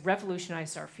Telescope has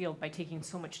revolutionized our field by taking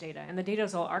so much data. And the data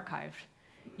is all archived.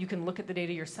 You can look at the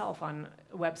data yourself on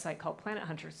a website called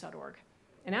planethunters.org.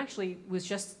 And actually, it was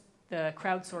just the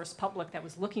crowdsourced public that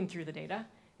was looking through the data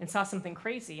and saw something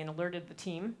crazy and alerted the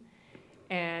team.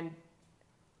 And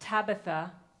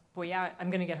Tabitha, I'm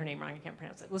going to get her name wrong, I can't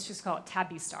pronounce it. Let's just call it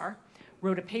Tabby Star,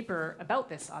 wrote a paper about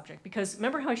this object. Because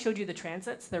remember how I showed you the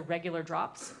transits? They're regular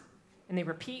drops, and they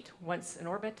repeat once in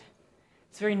orbit.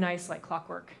 It's very nice, like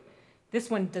clockwork. This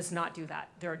one does not do that.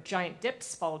 There are giant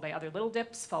dips, followed by other little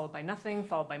dips, followed by nothing,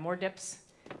 followed by more dips.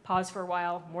 Pause for a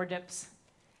while, more dips.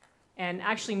 And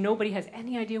actually, nobody has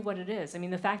any idea what it is. I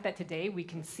mean, the fact that today we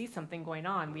can see something going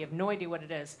on, we have no idea what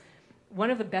it is. One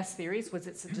of the best theories was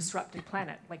it's a disrupted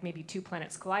planet, like maybe two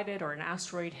planets collided or an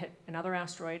asteroid hit another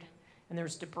asteroid and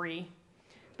there's debris.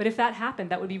 But if that happened,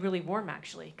 that would be really warm,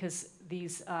 actually, because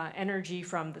these energy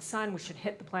from the sun should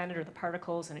hit the planet or the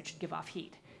particles and it should give off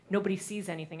heat. Nobody sees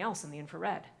anything else in the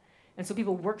infrared. And so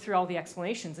people work through all the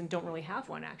explanations and don't really have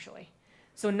one, actually.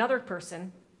 So another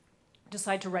person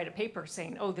decided to write a paper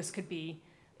saying, oh, this could be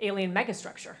alien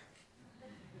megastructure.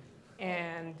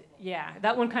 And yeah,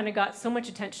 that one kind of got so much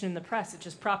attention in the press, it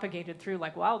just propagated through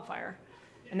like wildfire.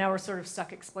 And now we're sort of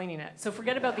stuck explaining it. So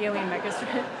forget about the alien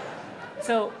megastructure.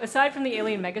 So aside from the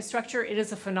alien megastructure, it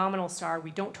is a phenomenal star.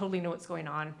 We don't totally know what's going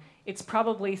on. It's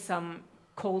probably some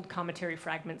cold cometary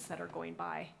fragments that are going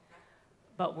by,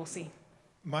 but we'll see.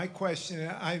 My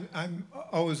question, I'm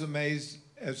always amazed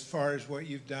as far as what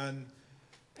you've done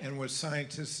and what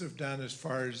scientists have done as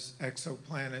far as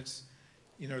exoplanets.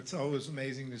 You know, it's always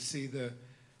amazing to see the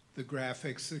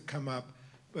graphics that come up.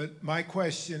 But my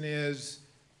question is,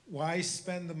 why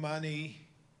spend the money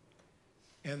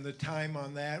and the time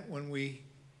on that when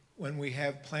we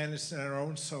have planets in our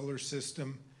own solar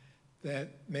system that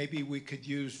maybe we could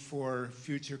use for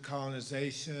future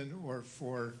colonization or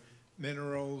for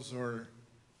minerals or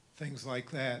things like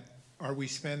that? Are we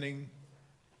spending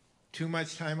too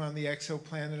much time on the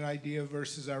exoplanet idea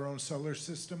versus our own solar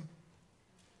system?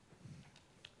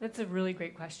 That's a really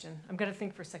great question. I'm going to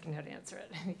think for a second how to answer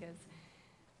it. Because,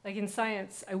 like in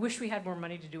science, I wish we had more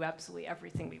money to do absolutely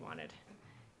everything we wanted.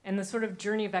 And the sort of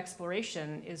journey of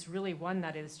exploration is really one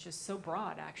that is just so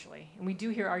broad, actually. And we do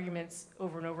hear arguments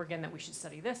over and over again that we should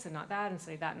study this and not that, and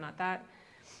study that and not that.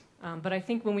 But I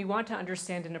think when we want to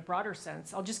understand in a broader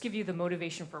sense, I'll just give you the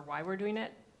motivation for why we're doing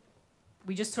it.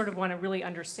 We just sort of want to really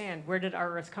understand, where did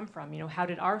our Earth come from? You know, how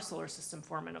did our solar system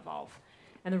form and evolve?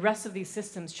 And the rest of these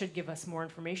systems should give us more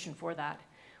information for that.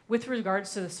 With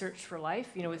regards to the search for life,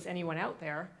 you know, is anyone out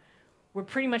there? we're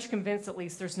pretty much convinced, at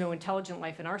least, there's no intelligent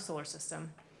life in our solar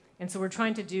system. And so we're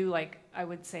trying to do, like, I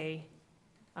would say,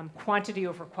 quantity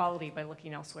over quality by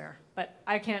looking elsewhere. But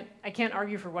I can't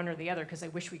argue for one or the other because I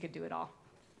wish we could do it all.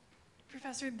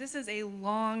 Professor, this is a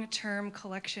long-term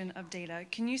collection of data.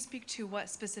 Can you speak to what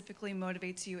specifically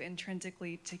motivates you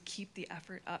intrinsically to keep the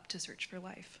effort up to search for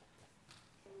life?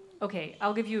 Okay,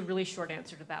 I'll give you a really short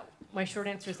answer to that. My short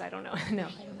answer is I don't know. No,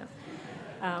 I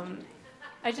don't know.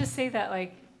 I just say that,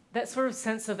 like, that sort of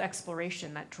sense of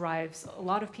exploration that drives a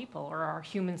lot of people, or our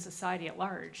human society at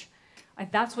large.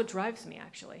 That's what drives me,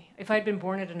 actually. If I'd been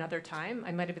born at another time,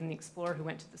 I might have been the explorer who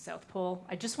went to the South Pole.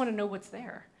 I just want to know what's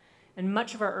there. And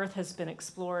much of our Earth has been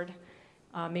explored.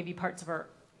 Maybe parts of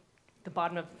the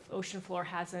bottom of the ocean floor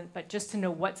hasn't, but just to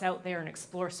know what's out there and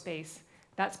explore space,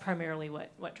 that's primarily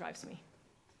what drives me.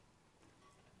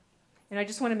 And I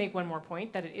just want to make one more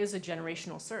point, that it is a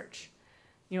generational search.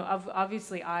 You know,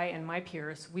 obviously I and my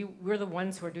peers, we're the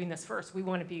ones who are doing this first. We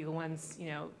want to be the ones, you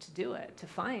know, to do it, to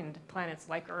find planets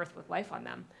like Earth with life on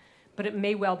them. But it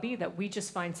may well be that we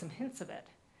just find some hints of it,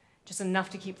 just enough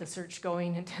to keep the search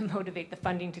going and to motivate the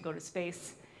funding to go to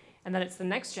space. And that it's the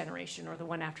next generation, or the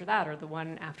one after that, or the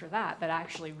one after that, that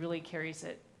actually really carries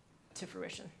it to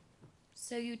fruition.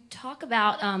 So you talk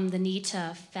about the need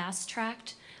to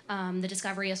fast-track the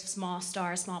discovery of small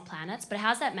stars, small planets, but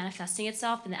how's that manifesting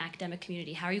itself in the academic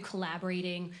community? How are you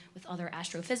collaborating with other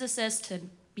astrophysicists to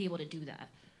be able to do that?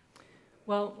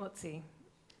 Well, let's see.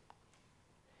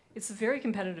 It's a very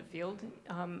competitive field,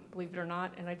 believe it or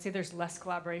not, and I'd say there's less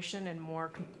collaboration and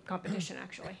more competition,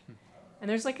 actually. And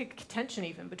there's like a contention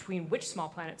even between which small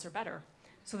planets are better.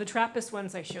 So the TRAPPIST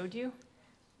ones I showed you,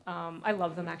 I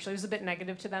love them, actually. There's a bit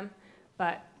negative to them,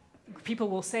 but people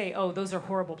will say, oh, those are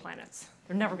horrible planets.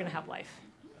 They're never going to have life.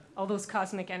 All those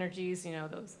cosmic energies, you know,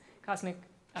 those cosmic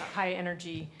high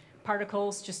energy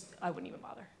particles, just, I wouldn't even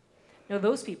bother. Now,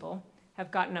 those people have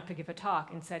gotten up to give a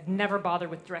talk and said, never bother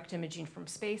with direct imaging from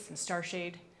space and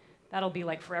starshade. That'll be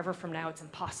like forever from now. It's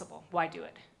impossible. Why do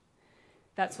it?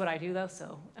 That's what I do, though,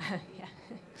 so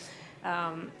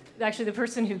yeah. Actually, the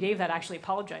person who gave that actually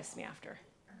apologized to me after.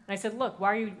 And I said, look,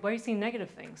 why are you seeing negative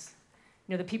things?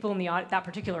 You know, the people in that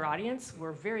particular audience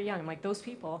were very young. I'm like, those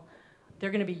people, they're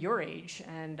going to be your age,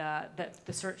 and that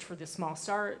the search for the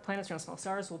planets around small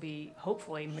stars will be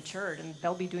hopefully matured, and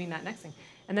they'll be doing that next thing.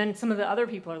 And then some of the other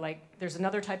people are like, there's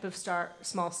another type of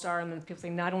small star, and then people say,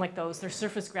 no, I don't like those. Their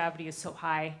surface gravity is so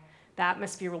high. The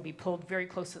atmosphere will be pulled very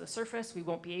close to the surface. We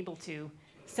won't be able to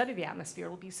study the atmosphere. It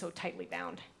will be so tightly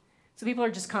bound. So people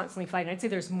are just constantly fighting. I'd say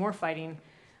there's more fighting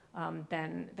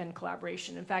than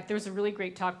collaboration. In fact, there was a really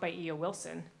great talk by E.O.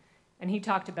 Wilson, and he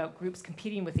talked about groups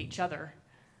competing with each other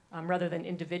rather than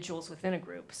individuals within a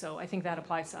group. So I think that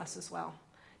applies to us as well.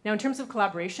 Now, in terms of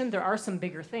collaboration, there are some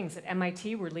bigger things. At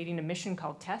MIT, we're leading a mission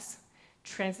called TESS,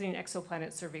 Transiting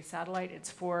Exoplanet Survey Satellite.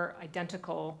 It's 4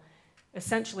 identical,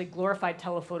 essentially glorified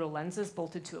telephoto lenses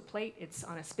bolted to a plate. It's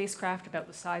on a spacecraft about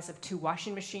the size of 2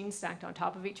 washing machines stacked on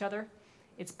top of each other.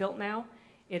 It's built now.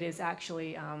 It is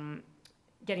actually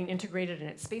getting integrated in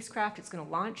its spacecraft. It's going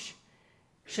to launch,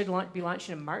 should be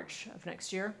launching in March of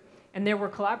next year. And there we're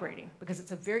collaborating because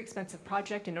it's a very expensive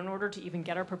project, and in order to even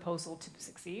get our proposal to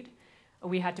succeed,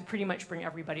 we had to pretty much bring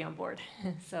everybody on board.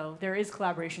 So there is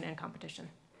collaboration and competition.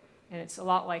 And it's a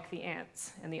lot like the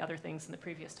ants and the other things in the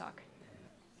previous talk.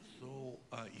 So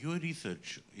your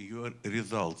research, your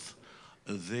results,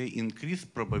 they increase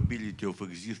probability of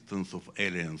existence of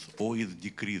aliens, or is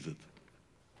decreased?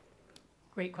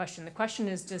 Great question. The question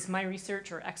is, does my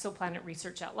research or exoplanet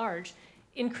research at large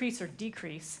increase or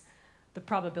decrease the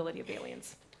probability of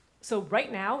aliens? So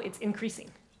right now, it's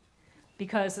increasing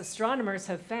because astronomers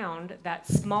have found that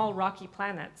small rocky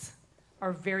planets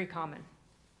are very common.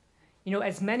 You know,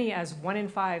 as many as 1 in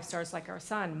 5 stars like our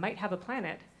sun might have a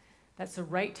planet that's the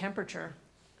right temperature,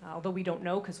 although we don't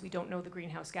know because we don't know the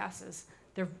greenhouse gases.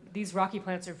 These rocky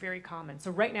planets are very common.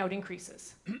 So right now it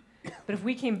increases. But if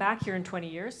we came back here in 20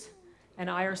 years and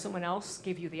I or someone else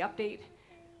gave you the update,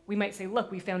 we might say,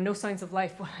 look, we found no signs of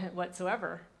life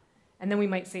whatsoever. And then we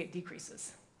might say it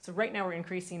decreases. So right now we're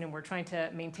increasing and we're trying to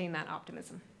maintain that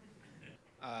optimism.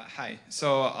 Hi.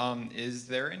 So is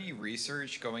there any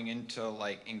research going into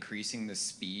like increasing the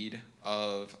speed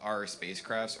of our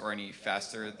spacecrafts or any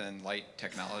faster than light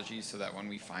technology so that when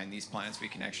we find these planets we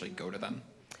can actually go to them?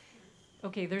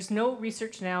 Okay, there's no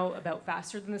research now about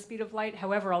faster than the speed of light.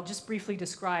 However, I'll just briefly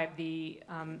describe the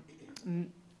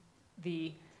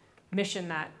mission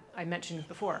that I mentioned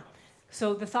before.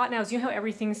 So the thought now is, you know how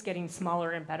everything's getting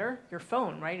smaller and better? Your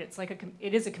phone, right? It's like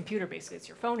it is a computer basically. It's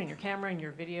your phone and your camera and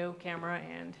your video camera,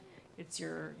 and it's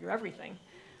your everything.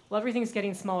 Well, everything's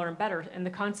getting smaller and better, and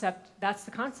that's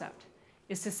the concept.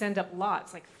 is to send up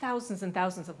lots, like thousands and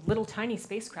thousands of little tiny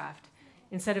spacecraft.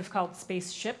 Instead of called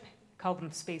spaceship, call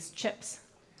them space chips.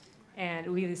 And it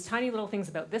will be these tiny little things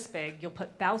about this big. You'll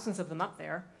put thousands of them up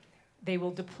there. They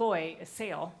will deploy a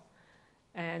sail,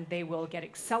 and they will get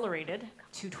accelerated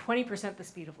to 20% the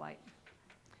speed of light.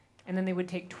 And then they would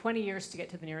take 20 years to get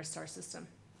to the nearest star system.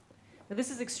 Now,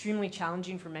 this is extremely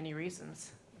challenging for many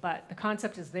reasons, but the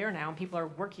concept is there now, and people are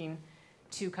working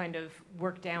to kind of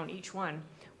work down each one.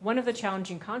 One of the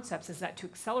challenging concepts is that to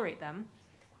accelerate them,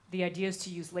 the idea is to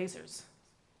use lasers.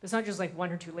 It's not just like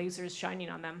one or two lasers shining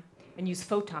on them, and use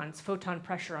photons, photon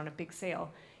pressure on a big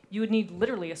sail. You would need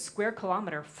literally a square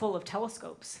kilometer full of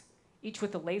telescopes, each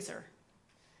with a laser.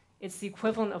 It's the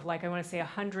equivalent of, like, I want to say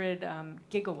 100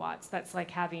 gigawatts. That's like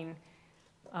having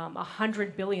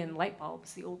 100 billion light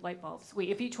bulbs, the old light bulbs. Wait,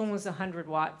 if each one was 100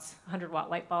 watts, 100-watt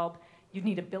light bulb, you'd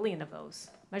need 1 billion of those.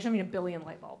 Imagine having 1 billion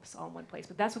light bulbs all in one place.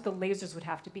 But that's what the lasers would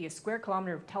have to be, a square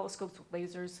kilometer of telescopes with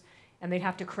lasers, and they'd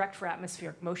have to correct for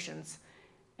atmospheric motions.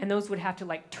 And those would have to,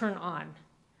 like, turn on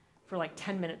for like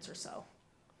 10 minutes or so.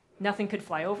 Nothing could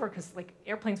fly over because, like,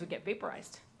 airplanes would get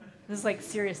vaporized. This is like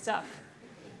serious stuff.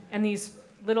 And these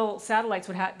little satellites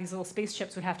would have, these little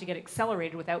spaceships would have to get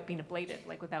accelerated without being ablated,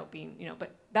 like without being, you know,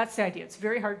 but that's the idea. It's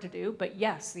very hard to do, but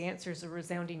yes, the answer is a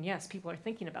resounding yes. People are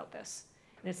thinking about this.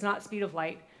 And it's not speed of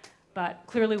light, but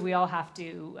clearly we all have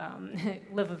to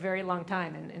live a very long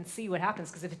time and see what happens,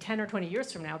 because if 10 or 20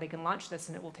 years from now they can launch this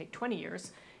and it will take 20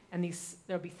 years, and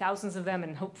there'll be thousands of them,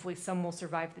 and hopefully some will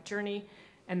survive the journey,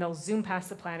 and they'll zoom past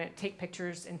the planet, take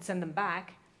pictures, and send them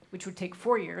back, which would take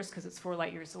 4 years, because it's 4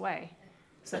 light years away.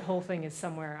 So that whole thing is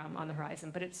somewhere on the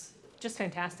horizon. But it's just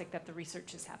fantastic that the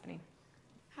research is happening.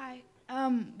 Hi.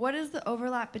 What is the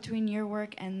overlap between your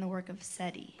work and the work of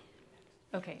SETI?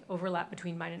 Okay, overlap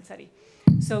between mine and SETI.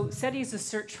 So SETI is a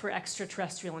search for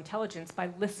extraterrestrial intelligence by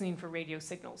listening for radio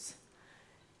signals.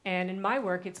 And in my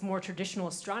work, it's more traditional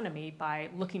astronomy by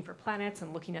looking for planets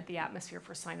and looking at the atmosphere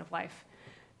for sign of life.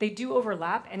 They do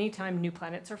overlap. Anytime new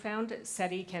planets are found,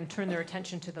 SETI can turn their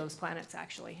attention to those planets,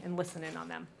 actually, and listen in on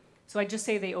them. So I just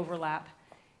say they overlap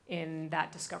in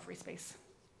that discovery space.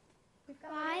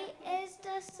 Why is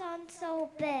the sun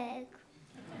so big?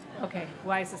 Okay,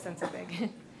 why is the sun so big?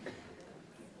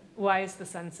 Why is the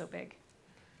sun so big?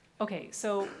 Okay,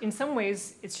 so in some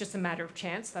ways, it's just a matter of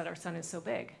chance that our sun is so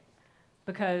big,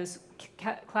 because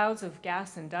clouds of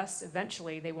gas and dust,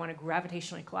 eventually, they want to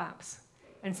gravitationally collapse.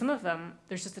 And some of them,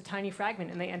 there's just a tiny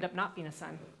fragment, and they end up not being a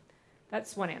sun.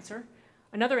 That's one answer.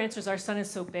 Another answer is our sun is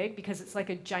so big because it's like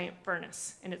a giant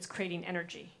furnace, and it's creating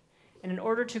energy. And in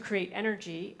order to create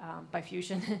energy by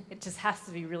fusion, it just has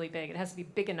to be really big. It has to be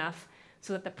big enough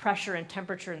so that the pressure and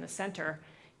temperature in the center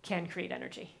can create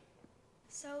energy.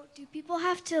 So do people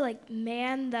have to, like,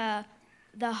 man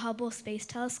the Hubble Space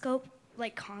Telescope,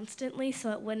 like, constantly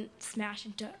so it wouldn't smash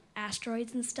into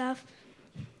asteroids and stuff?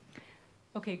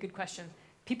 Okay, good question.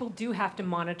 People do have to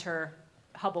monitor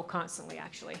Hubble constantly,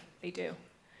 actually. They do.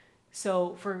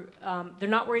 So they're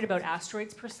not worried about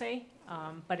asteroids per se,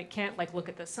 but it can't, like, look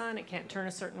at the sun, it can't turn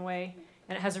a certain way,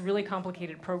 and it has a really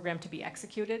complicated program to be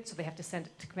executed, so they have to send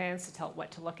it to commands to tell it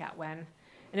what to look at when.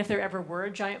 And if there ever were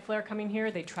a giant flare coming here,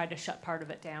 they try to shut part of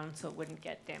it down so it wouldn't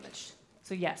get damaged.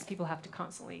 So yes, people have to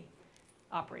constantly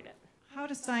operate it. How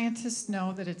do scientists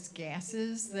know that it's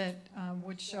gases that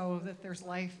would show that there's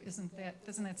life?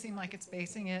 Doesn't that seem like it's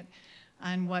basing it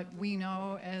on what we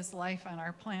know as life on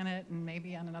our planet and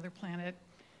maybe on another planet?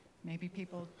 Maybe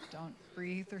people don't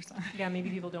breathe or something. Yeah, maybe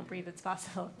people don't breathe. It's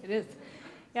possible. It is.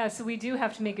 Yeah, so we do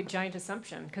have to make a giant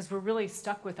assumption because we're really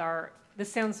stuck with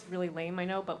this sounds really lame, I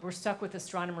know, but we're stuck with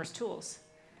astronomers' tools,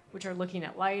 which are looking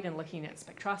at light and looking at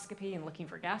spectroscopy and looking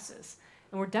for gases.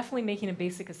 And we're definitely making a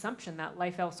basic assumption that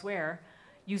life elsewhere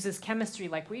uses chemistry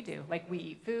like we do. Like we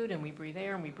eat food and we breathe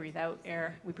air and we breathe out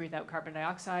air, we breathe out carbon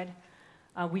dioxide.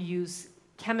 We use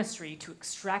chemistry to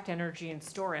extract energy and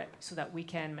store it so that we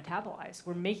can metabolize.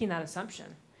 We're making that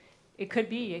assumption. It could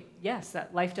be, yes,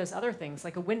 that life does other things,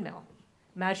 like a windmill.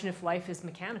 Imagine if life is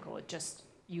mechanical. It just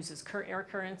uses air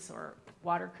currents or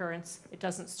water currents. It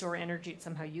doesn't store energy. It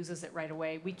somehow uses it right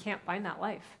away. We can't find that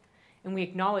life. And we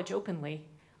acknowledge openly,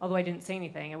 although I didn't say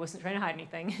anything. I wasn't trying to hide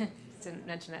anything. Didn't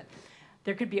mention it.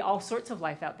 There could be all sorts of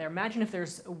life out there. Imagine if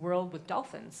there's a world with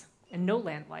dolphins and no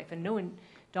land life. And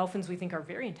dolphins we think are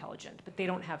very intelligent, but they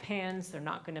don't have hands. They're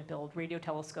not going to build radio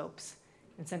telescopes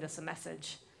and send us a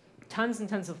message. Tons and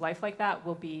tons of life like that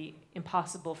will be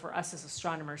impossible for us as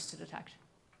astronomers to detect.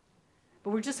 But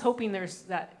we're just hoping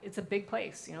it's a big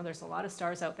place. You know, there's a lot of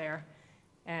stars out there,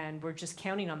 and we're just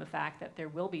counting on the fact that there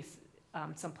will be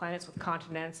some planets with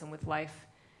continents and with life,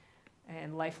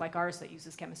 and life like ours that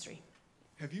uses chemistry.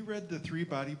 Have you read The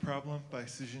Three-Body Problem by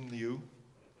Cixin Liu?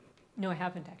 No, I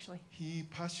haven't actually. He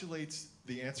postulates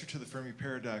the answer to the Fermi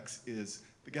paradox is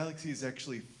the galaxy is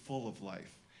actually full of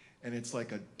life. And it's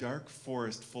like a dark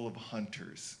forest full of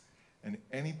hunters. And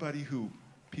anybody who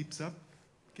peeps up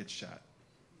gets shot.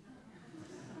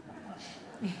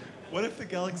 What if the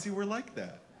galaxy were like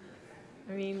that?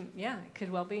 I mean, yeah, it could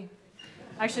well be.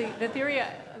 Actually, the theory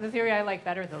I like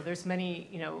better, though, there's many,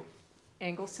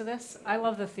 angles to this. I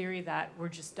love the theory that we're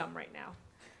just dumb right now.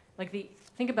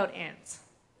 Think about ants.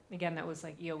 Again, that was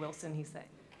like E.O. Wilson, he said.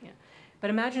 Yeah. But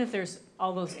imagine if there's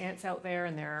all those ants out there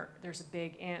and there's a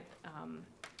big ant,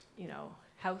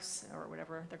 house or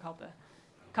whatever they're called, the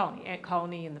colony, ant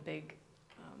colony in the big,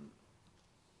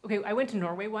 okay, I went to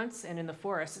Norway once and in the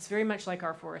forest, it's very much like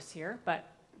our forest here, but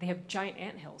they have giant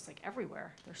ant hills like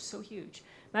everywhere. They're so huge.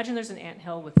 Imagine there's an ant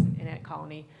hill with an ant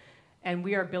colony and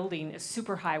we are building a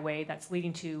super highway that's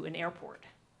leading to an airport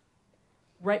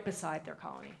right beside their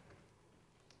colony,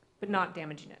 but not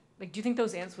damaging it. Do you think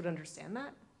those ants would understand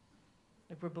that?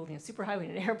 We're building a super highway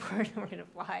and an airport and we're gonna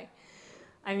fly.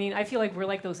 I mean, I feel like we're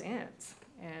like those ants.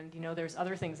 And there's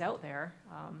other things out there.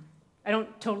 I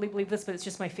don't totally believe this, but it's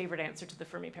just my favorite answer to the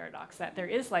Fermi paradox, that there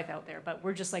is life out there, but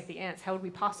we're just like the ants. How would we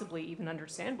possibly even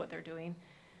understand what they're doing?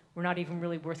 We're not even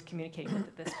really worth communicating with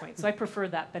at this point. So I prefer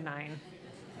that benign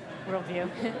worldview.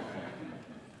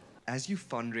 As you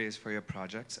fundraise for your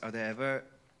projects, are there ever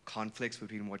conflicts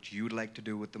between what you'd like to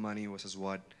do with the money versus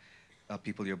what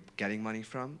people you're getting money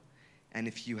from? And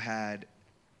if you had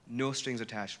no strings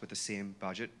attached with the same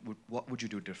budget, what would you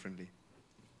do differently?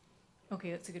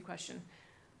 Okay, that's a good question.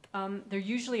 There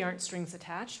usually aren't strings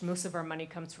attached. Most of our money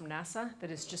comes from NASA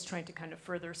that is just trying to kind of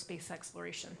further space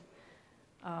exploration.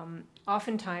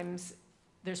 Oftentimes,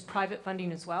 there's private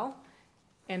funding as well,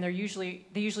 and they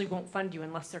usually won't fund you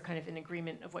unless they're kind of in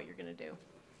agreement of what you're going to do.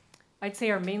 I'd say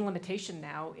our main limitation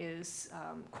now is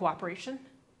cooperation,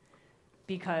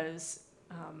 because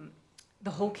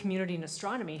the whole community in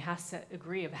astronomy has to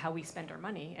agree of how we spend our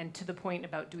money, and to the point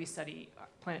about do we study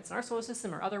planets in our solar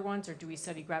system or other ones, or do we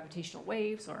study gravitational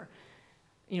waves or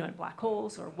and black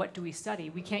holes, or what do we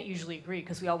study? We can't usually agree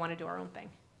because we all want to do our own thing.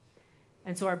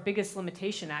 And so our biggest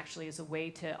limitation actually is a way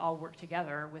to all work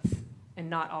together and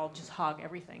not all just hog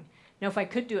everything. Now, if I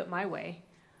could do it my way,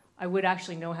 I would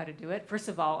actually know how to do it. First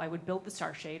of all, I would build the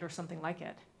Starshade or something like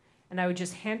it, and I would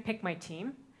just handpick my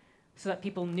team so that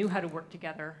people knew how to work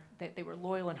together, that they were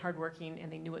loyal and hardworking,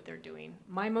 and they knew what they're doing.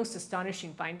 My most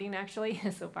astonishing finding, actually,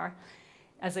 so far,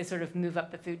 as I sort of move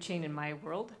up the food chain in my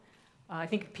world, I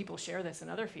think people share this in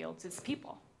other fields, it's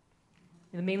people.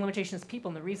 The main limitation is people,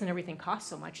 and the reason everything costs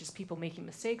so much is people making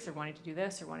mistakes or wanting to do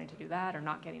this or wanting to do that or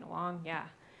not getting along, yeah.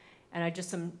 And I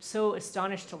just am so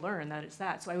astonished to learn that it's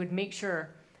that. So I would make sure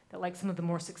that some of the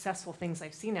more successful things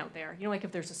I've seen out there,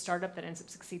 if there's a startup that ends up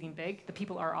succeeding big, the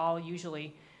people are all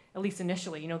usually, at least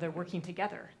initially, they're working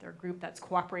together. They're a group that's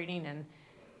cooperating and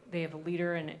they have a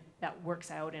leader and that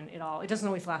works out, and it doesn't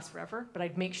always last forever, but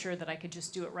I'd make sure that I could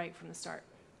just do it right from the start.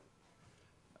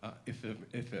 If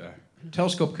a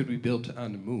telescope could be built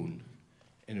on the moon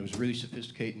and it was really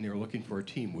sophisticated and they were looking for a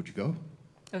team, would you go?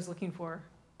 I was looking for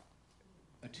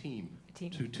a team.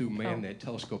 To man that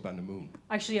telescope on the moon.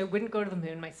 Actually, I wouldn't go to the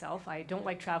moon myself. I don't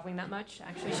like traveling that much.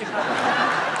 Actually,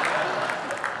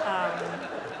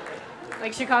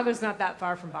 Chicago's not that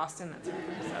far from Boston, that's so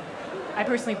I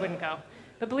personally wouldn't go.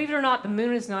 But believe it or not, the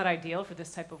moon is not ideal for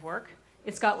this type of work.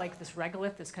 It's got this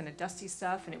regolith, this kind of dusty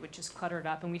stuff, and it would just clutter it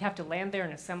up, and we'd have to land there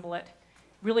and assemble it.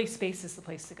 Really, space is the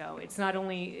place to go. It's not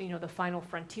only the final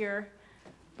frontier,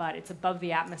 but it's above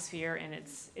the atmosphere, and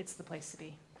it's the place to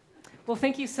be. Well,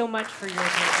 thank you so much for your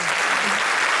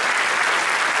attention.